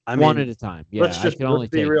time. One at a time. Yeah, let's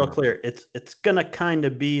be real clear. It's gonna kind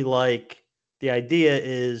of be like the idea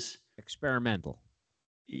is experimental.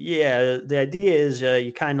 Yeah, the idea is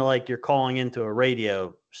you kind of like you're calling into a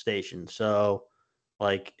radio station. So,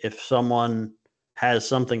 like if someone has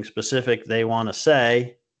something specific they want to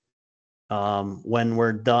say, when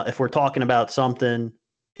we're done, if we're talking about something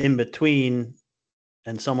in between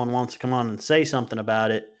and someone wants to come on and say something about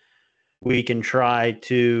it, we can try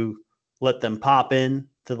to let them pop in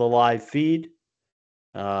to the live feed,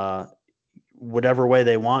 whatever way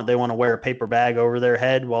they want. They want to wear a paper bag over their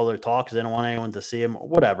head while they're talking because they don't want anyone to see them,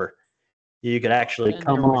 whatever. You could actually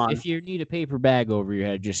come on. If you need a paper bag over your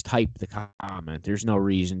head, just type the comment. There's no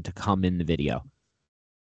reason to come in the video.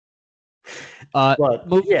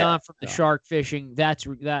 Moving on from the shark fishing, that's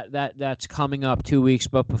coming up 2 weeks,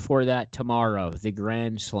 but before that, tomorrow, the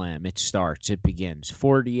Grand Slam, it begins.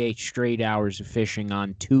 48 straight hours of fishing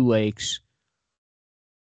on 2 lakes.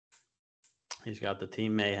 He's got the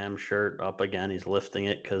Team Mayhem shirt up again. He's lifting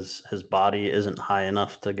it because his body isn't high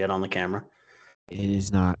enough to get on the camera. It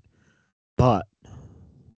is not. But,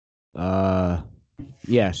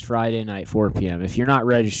 yes, Friday night, 4 p.m. If you're not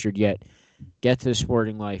registered yet, get to the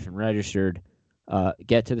Sporting Life and registered.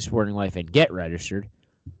 Get to the Sporting Life and get registered.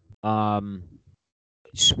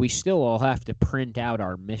 We still all have to print out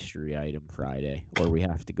our mystery item Friday, or we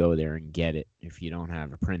have to go there and get it if you don't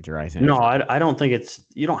have a printer, I think. No, I don't think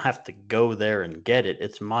you don't have to go there and get it.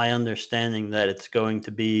 It's my understanding that it's going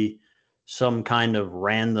to be some kind of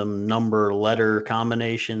random number letter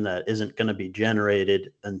combination that isn't going to be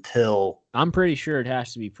generated until. I'm pretty sure it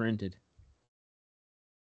has to be printed.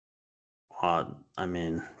 I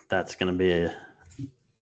mean, that's going to be a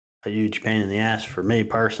huge pain in the ass for me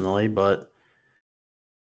personally, but.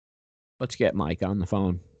 Let's get Mike on the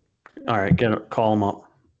phone. All right, call him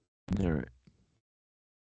up. All right.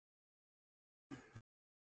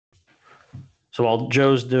 So while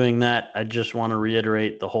Joe's doing that, I just want to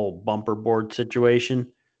reiterate the whole bumper board situation.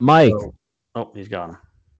 Mike. He's got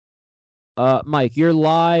him. Mike, you're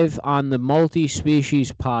live on the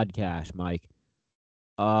Multi-Species podcast, Mike.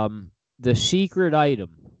 The secret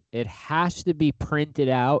item, it has to be printed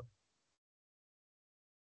out.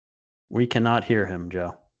 We cannot hear him,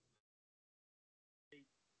 Joe.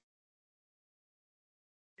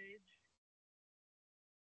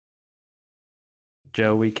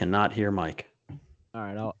 Joe, we cannot hear Mike. All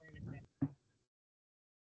right,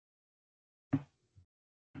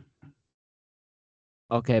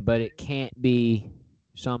 Okay, but it can't be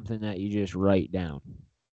something that you just write down.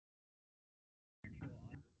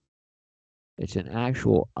 It's an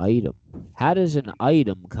actual item. How does an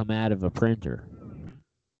item come out of a printer?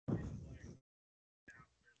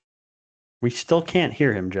 We still can't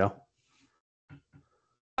hear him, Joe.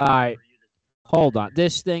 All right. Hold on.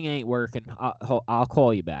 This thing ain't working. I'll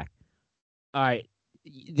call you back. All right.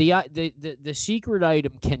 The secret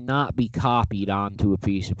item cannot be copied onto a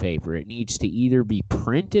piece of paper. It needs to either be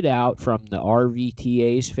printed out from the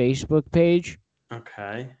RVTA's Facebook page.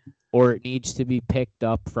 Okay. Or it needs to be picked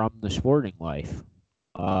up from the Sporting Life.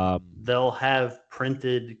 They'll have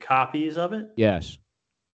printed copies of it? Yes.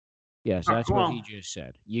 Yes, Oh, that's what well. he just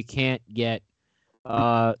said. You can't get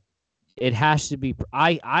it has to be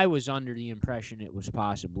I was under the impression it was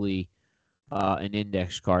possibly an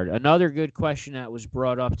index card. Another good question that was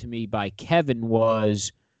brought up to me by Kevin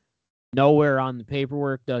was nowhere on the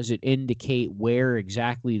paperwork does it indicate where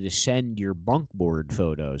exactly to send your bunk board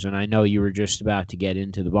photos. And I know you were just about to get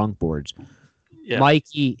into the bunk boards. Yeah.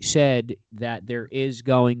 Mikey said that there is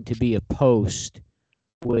going to be a post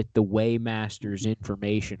with the Waymaster's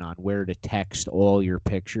information on where to text all your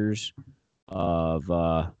pictures of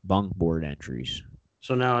bunk board entries.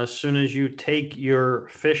 So now as soon as you take your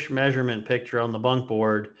fish measurement picture on the bunk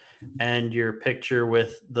board and your picture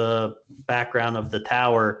with the background of the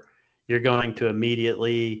tower, you're going to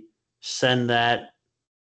immediately send that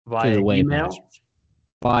via email?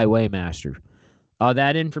 By Waymaster.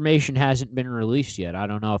 That information hasn't been released yet. I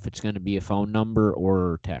don't know if it's going to be a phone number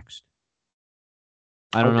or text.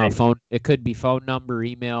 I don't know. It could be phone number,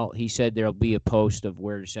 email. He said there'll be a post of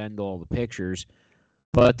where to send all the pictures,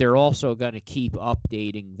 but they're also going to keep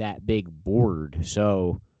updating that big board.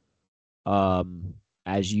 So,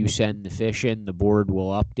 as you send the fish in, the board will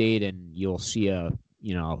update, and you'll see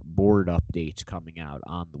board updates coming out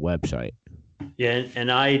on the website. Yeah,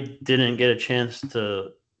 and I didn't get a chance to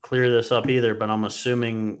clear this up either, but I'm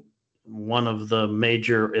assuming one of the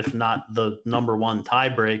major, if not the number one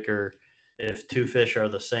tiebreaker, if two fish are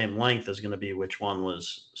the same length, is going to be which one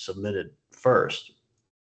was submitted first.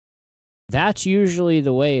 That's usually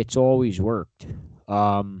the way it's always worked.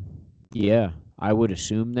 Yeah, I would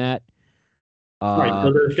assume that. Right,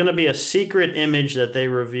 so there's going to be a secret image that they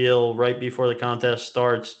reveal right before the contest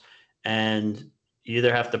starts, and you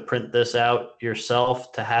either have to print this out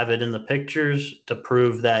yourself to have it in the pictures to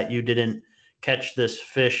prove that you didn't catch this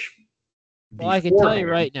fish beforehand. Well, I can tell you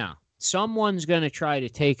right now, someone's going to try to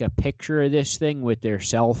take a picture of this thing with their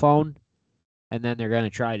cell phone, and then they're going to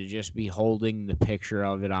try to just be holding the picture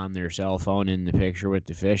of it on their cell phone in the picture with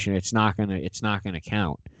the fish, and it's not going to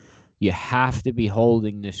count. You have to be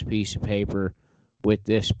holding this piece of paper with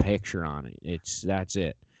this picture on it. That's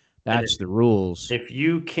it. That's the rules. If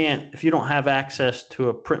you don't have access to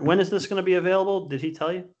a print, when is this going to be available? Did he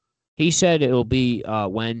tell you? He said it'll be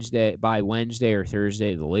by Wednesday or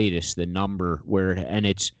Thursday, the latest, the number and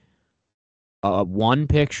it's one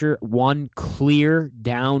picture, one clear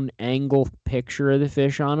down angle picture of the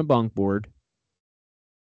fish on a bunk board,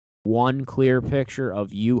 one clear picture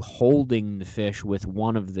of you holding the fish with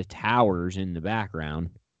one of the towers in the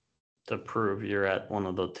background. To prove you're at one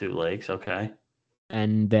of the two lakes, okay.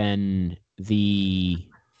 And then the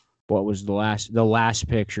last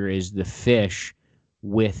picture is the fish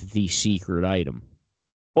with the secret item.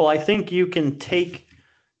 Well, I think you can take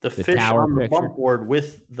the fish on the bunk board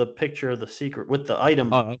with the picture of the secret, with the item,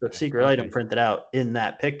 the secret item printed out in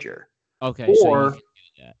that picture. Okay, or, so you can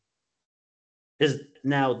do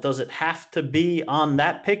that. Does it have to be on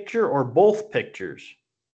that picture or both pictures?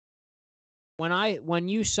 When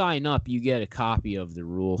you sign up, you get a copy of the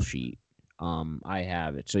rule sheet. I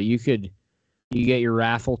have it. So you get your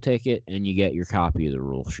raffle ticket and you get your copy of the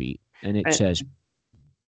rule sheet. And it says.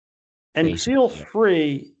 And feel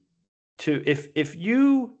free to, if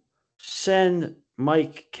you send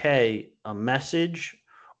Mike K a message,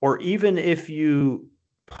 or even if you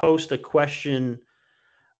post a question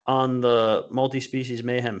on the Multi-Species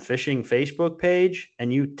Mayhem Fishing Facebook page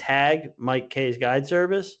and you tag Mike K's Guide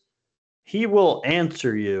Service, he will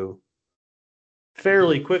answer you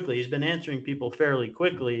fairly quickly. He's been answering people fairly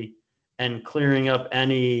quickly and clearing up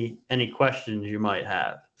any questions you might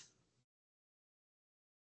have.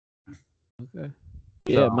 Okay.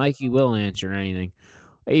 Yeah, Mikey will answer anything.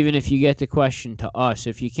 Even if you get the question to us,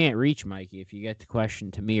 if you can't reach Mikey, if you get the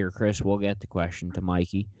question to me or Chris, we'll get the question to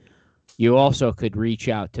Mikey. You also could reach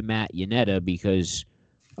out to Matt Yanetta because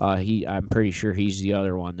I'm pretty sure he's the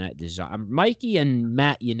other one that designed. Mikey and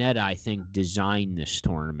Matt Yanetta, I think, designed this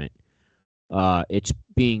tournament. It's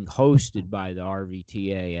being hosted by the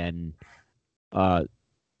RVTA and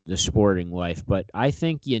the Sporting Life, but I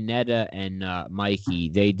think Yanetta and Mikey,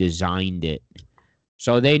 they designed it,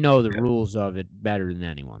 so they know the rules of it better than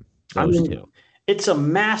anyone. Those two. It's a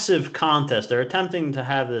massive contest. They're attempting to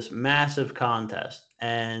have this massive contest,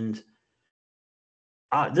 and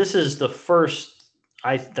this is the first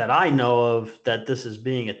that I know of that this is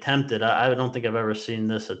being attempted. I don't think I've ever seen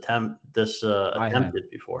this attempted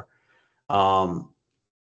before.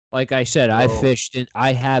 Like I said, So-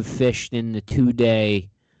 I have fished in the 2-day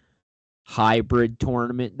hybrid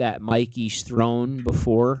tournament that Mikey's thrown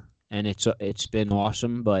before, and it's been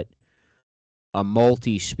awesome. But a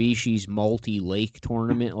multi-species, multi-lake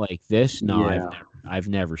tournament like this, no, Yeah. I've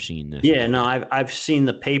never seen this. Yeah, no, I've seen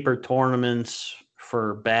the paper tournaments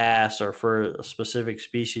for bass or for a specific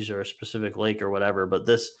species or a specific lake or whatever, but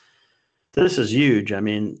this is huge. I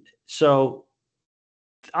mean, so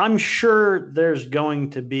I'm sure there's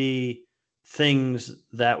going to be things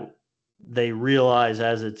that they realize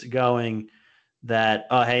as it's going that,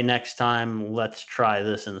 oh, hey, next time let's try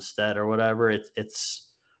this instead or whatever.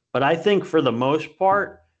 But I think for the most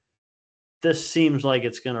part, this seems like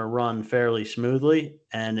it's going to run fairly smoothly,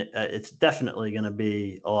 and it's definitely going to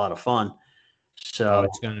be a lot of fun. So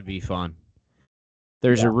it's going to be fun.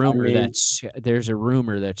 There's a rumor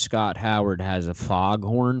that Scott Howard has a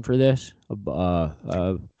foghorn for this. What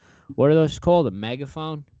are those called? A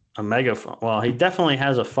megaphone? A megaphone. Well, he definitely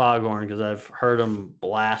has a foghorn because I've heard him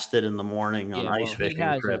blast it in the morning on ice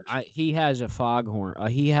fishing trips. He has a foghorn.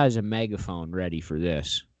 He has a megaphone ready for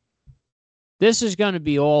this. This is going to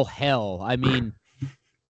be all hell. I mean,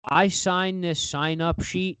 I signed this sign-up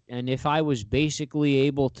sheet, and if I was basically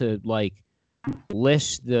able to,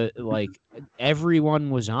 list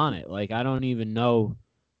everyone was on it. I don't even know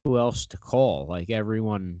who else to call.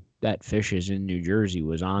 Everyone that fishes in New Jersey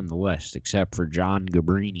was on the list, except for John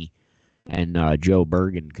Gabrini and Joe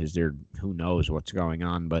Bergen, because who knows what's going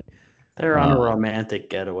on. But they're on a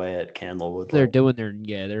romantic getaway at Candlewood. They're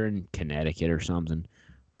they're in Connecticut or something.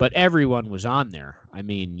 But everyone was on there. I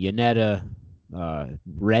mean, Yanetta,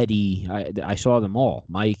 Reddy, I saw them all.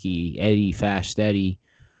 Mikey, Eddie, Fast Eddie,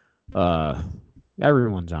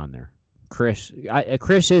 everyone's on there. Chris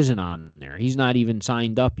isn't on there. He's not even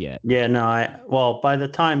signed up yet. Yeah, no, by the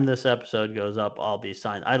time this episode goes up, I'll be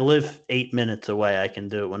signed. I live 8 minutes away. I can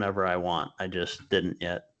do it whenever I want. I just didn't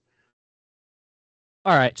yet.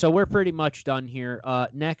 All right, so we're pretty much done here.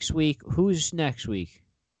 Next week, who's next week?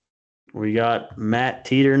 We got Matt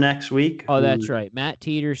Teeter next week. Oh, that's right. Matt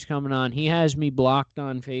Teeter's coming on. He has me blocked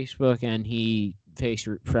on Facebook, and he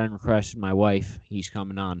friend requested my wife. He's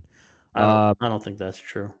coming on. I don't think that's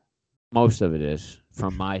true. Most of it is,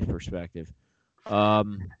 from my perspective.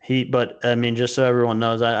 But I mean, just so everyone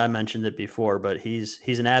knows, I mentioned it before, but he's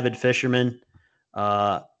an avid fisherman,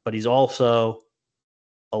 but he's also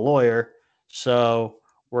a lawyer. So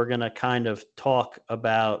we're gonna kind of talk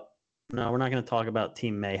about. No, we're not going to talk about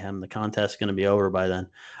Team Mayhem. The contest's going to be over by then.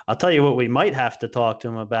 I'll tell you what we might have to talk to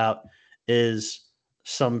him about is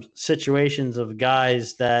some situations of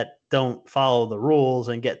guys that don't follow the rules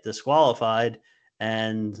and get disqualified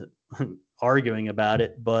and arguing about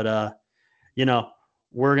it. But,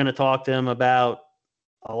 we're going to talk to him about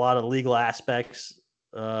a lot of legal aspects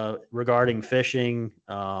regarding fishing,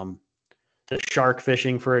 the shark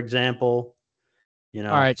fishing, for example. All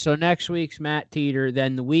right, so next week's Matt Teeter.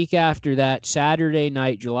 Then the week after that, Saturday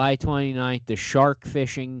night, July 29th, the Shark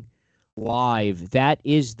Fishing Live. That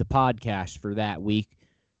is the podcast for that week.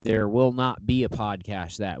 There will not be a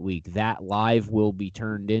podcast that week. That live will be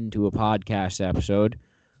turned into a podcast episode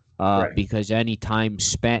because any time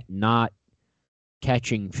spent not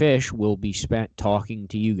catching fish will be spent talking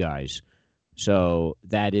to you guys. So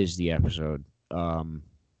that is the episode. And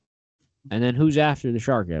then who's after the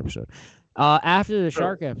Shark episode? After the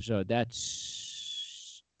Shark episode,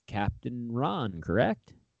 that's Captain Ron,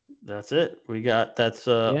 correct? That's it. That's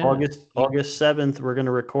August 7th. We're going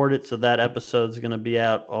to record it, so that episode's going to be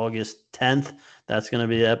out August 10th. That's going to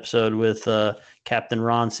be the episode with Captain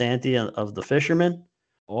Ron Santi of The Fisherman.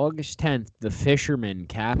 August 10th, The Fisherman,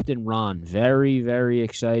 Captain Ron. Very, very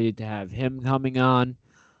excited to have him coming on.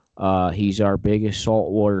 He's our biggest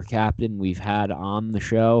saltwater captain we've had on the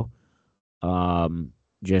show.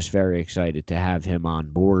 Just very excited to have him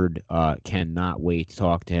on board. Cannot wait to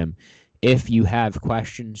talk to him. If you have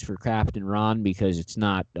questions for Captain Ron, because it's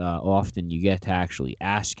not often you get to actually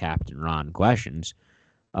ask Captain Ron questions,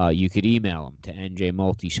 you could email him to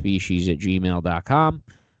njmultispecies@gmail.com.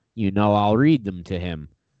 I'll read them to him.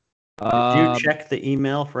 Did you check the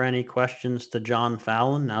email for any questions to John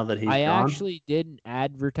Fallon now that he's gone? I actually didn't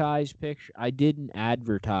advertise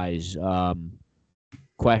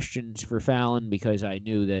questions for Fallon because I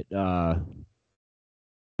knew that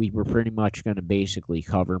we were pretty much going to basically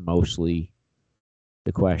cover mostly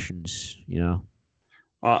the questions,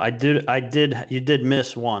 I did. You did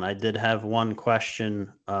miss one. I did have one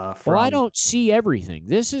question. Well, I don't see everything.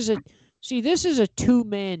 This is a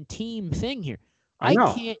two-man team thing here. I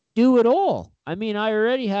can't do it all. I mean, I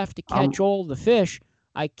already have to catch all the fish.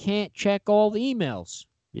 I can't check all the emails.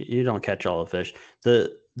 You don't catch all the fish.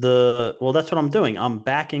 Well, that's what I'm doing. I'm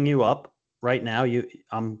backing you up right now.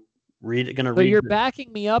 I'm gonna read. So you're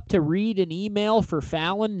backing me up to read an email for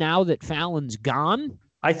Fallon now that Fallon's gone?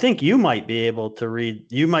 I think you might be able to read.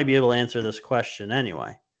 You might be able to answer this question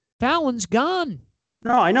anyway. Fallon's gone.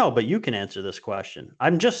 No, I know, but you can answer this question.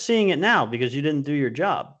 I'm just seeing it now because you didn't do your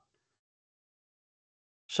job.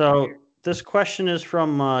 So this question is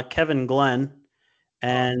from Kevin Glenn,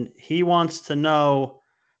 and he wants to know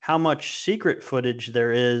how much secret footage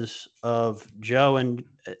there is of Joe and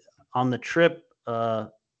on the trip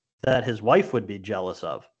that his wife would be jealous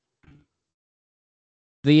of.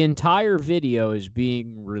 The entire video is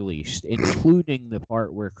being released, including the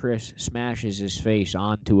part where Chris smashes his face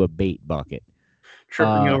onto a bait bucket.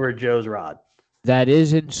 Tripping over Joe's rod. That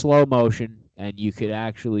is in slow motion, and you could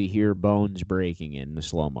actually hear bones breaking in the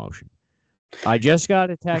slow motion. I just got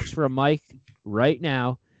a text from Mike right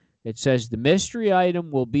now. It says the mystery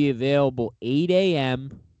item will be available 8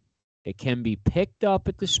 a.m. It can be picked up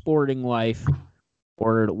at the Sporting Life,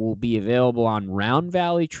 or it will be available on Round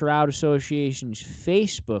Valley Trout Association's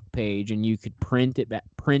Facebook page, and you could print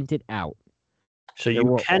it out. So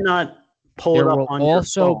you cannot pull it up on your phone. There will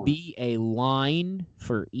also be a line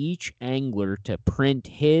for each angler to print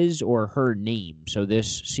his or her name. So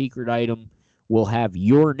this secret item will have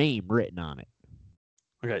your name written on it.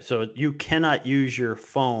 Okay, so you cannot use your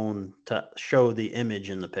phone to show the image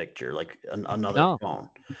in the picture, like another phone.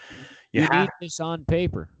 You need this on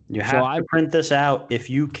paper. You have to print this out. If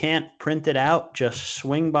you can't print it out, just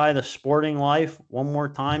swing by the Sporting Life one more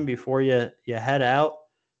time before you head out,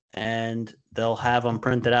 and they'll have them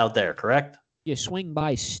printed out there, correct? You swing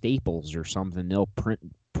by Staples or something, they'll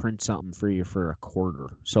print something for you for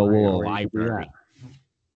 $0.25. So will a library.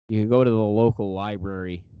 You can go to the local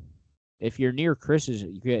library. If you're near Chris's,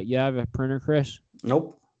 you have a printer, Chris?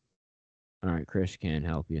 Nope. All right, Chris can't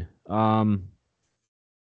help you.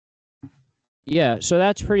 Yeah, so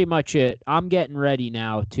that's pretty much it. I'm getting ready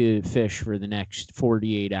now to fish for the next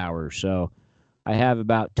 48 hours. So I have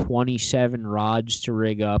about 27 rods to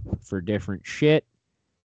rig up for different shit.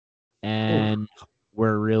 And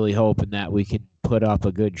we're really hoping that we can put up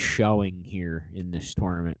a good showing here in this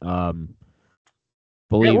tournament.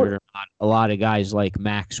 Believe it or not, a lot of guys like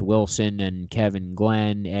Max Wilson and Kevin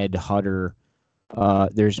Glenn, Ed Hutter,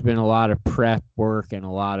 there's been a lot of prep work and a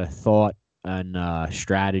lot of thought and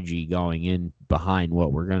strategy going in behind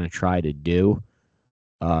what we're going to try to do.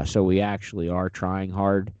 So we actually are trying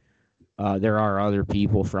hard. There are other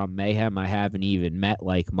people from Mayhem I haven't even met,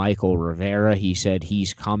 like Michael Rivera. He said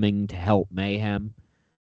he's coming to help Mayhem.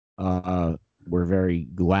 We're very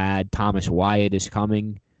glad. Thomas Wyatt is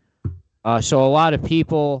coming. So a lot of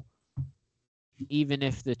people, even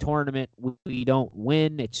if the tournament we don't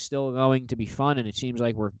win, it's still going to be fun, and it seems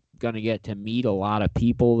like we're going to get to meet a lot of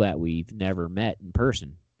people that we've never met in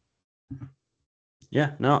person.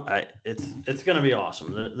 Yeah, no, it's going to be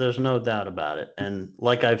awesome. There's no doubt about it. And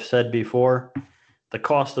like I've said before, the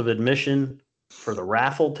cost of admission for the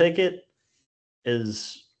raffle ticket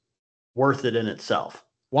is worth it in itself.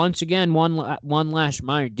 Once again, one last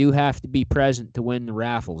reminder, do have to be present to win the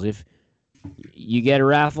raffles. If you get a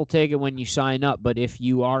raffle ticket when you sign up, but if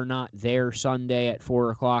you are not there Sunday at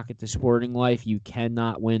 4:00 at the Sporting Life, you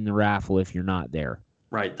cannot win the raffle if you're not there.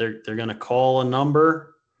 Right. They're going to call a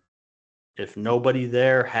number. If nobody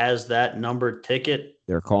there has that numbered ticket,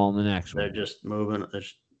 they're calling the next one. They're just moving. They're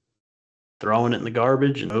just throwing it in the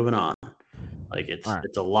garbage and moving on. Like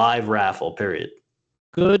it's a live raffle, period.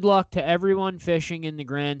 Good luck to everyone fishing in the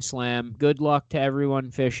Grand Slam. Good luck to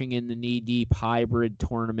everyone fishing in the Knee Deep Hybrid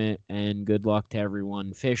Tournament, and good luck to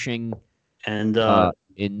everyone fishing and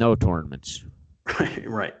in no tournaments.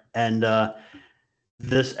 Right. And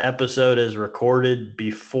this episode is recorded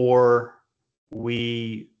before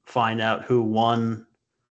we find out who won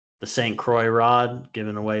the St. Croix rod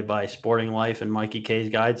given away by Sporting Life and Mikey K's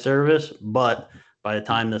Guide Service. But by the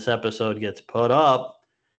time this episode gets put up,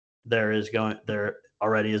 there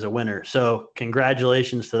already is a winner. So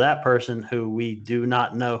congratulations to that person who we do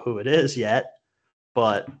not know who it is yet,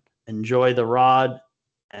 but enjoy the rod.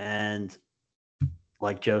 And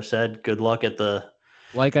like Joe said, good luck at the...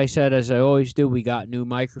 Like I said, as I always do, we got new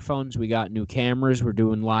microphones, we got new cameras, we're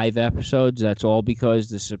doing live episodes. That's all because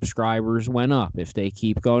the subscribers went up. If they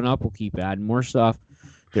keep going up, we'll keep adding more stuff.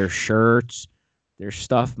 There's shirts, there's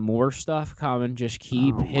stuff, more stuff coming. Just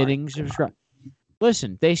keep hitting subscribe.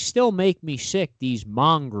 Listen, they still make me sick, these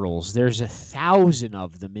mongrels. There's 1,000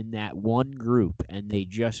 of them in that one group, and they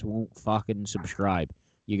just won't fucking subscribe.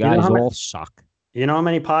 You guys all suck. You know how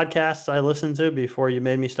many podcasts I listened to before you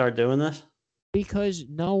made me start doing this? Because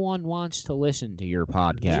no one wants to listen to your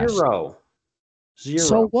podcast. Zero.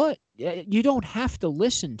 So what? You don't have to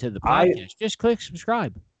listen to the I- podcast. Just click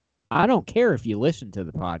subscribe. I don't care if you listen to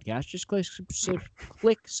the podcast. Just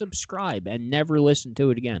click subscribe and never listen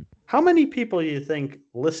to it again. How many people do you think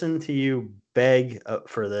listen to you beg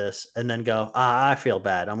for this and then go, I feel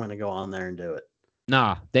bad. I'm going to go on there and do it?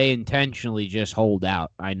 Nah, they intentionally just hold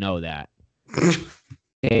out. I know that.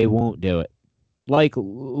 They won't do it. Like,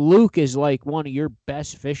 Luke is like one of your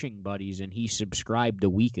best fishing buddies, and he subscribed a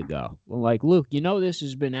week ago. Well, like, Luke, you know this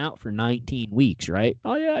has been out for 19 weeks, right?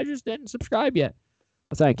 Oh, yeah, I just didn't subscribe yet.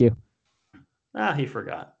 Well, thank you. He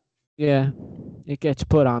forgot. Yeah, it gets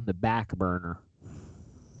put on the back burner.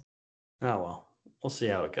 Oh, well. We'll see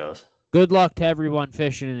how it goes. Good luck to everyone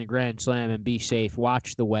fishing in the Grand Slam, and be safe.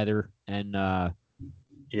 Watch the weather, and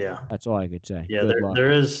yeah, that's all I could say. Yeah, Good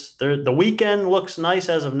luck. the weekend looks nice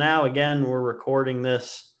as of now. Again, we're recording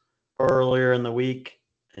this earlier in the week,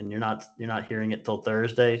 and you're not hearing it till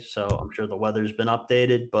Thursday, so I'm sure the weather's been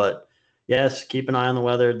updated. But yes, keep an eye on the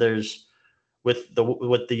weather. There's with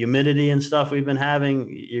the humidity and stuff we've been having,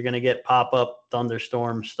 you're going to get pop-up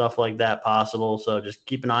thunderstorms, stuff like that possible. So just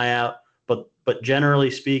keep an eye out. But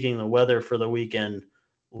generally speaking, the weather for the weekend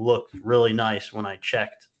looked really nice when I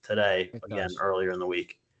checked today, earlier in the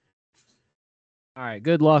week. All right,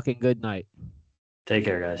 good luck and good night. Take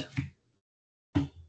care, guys.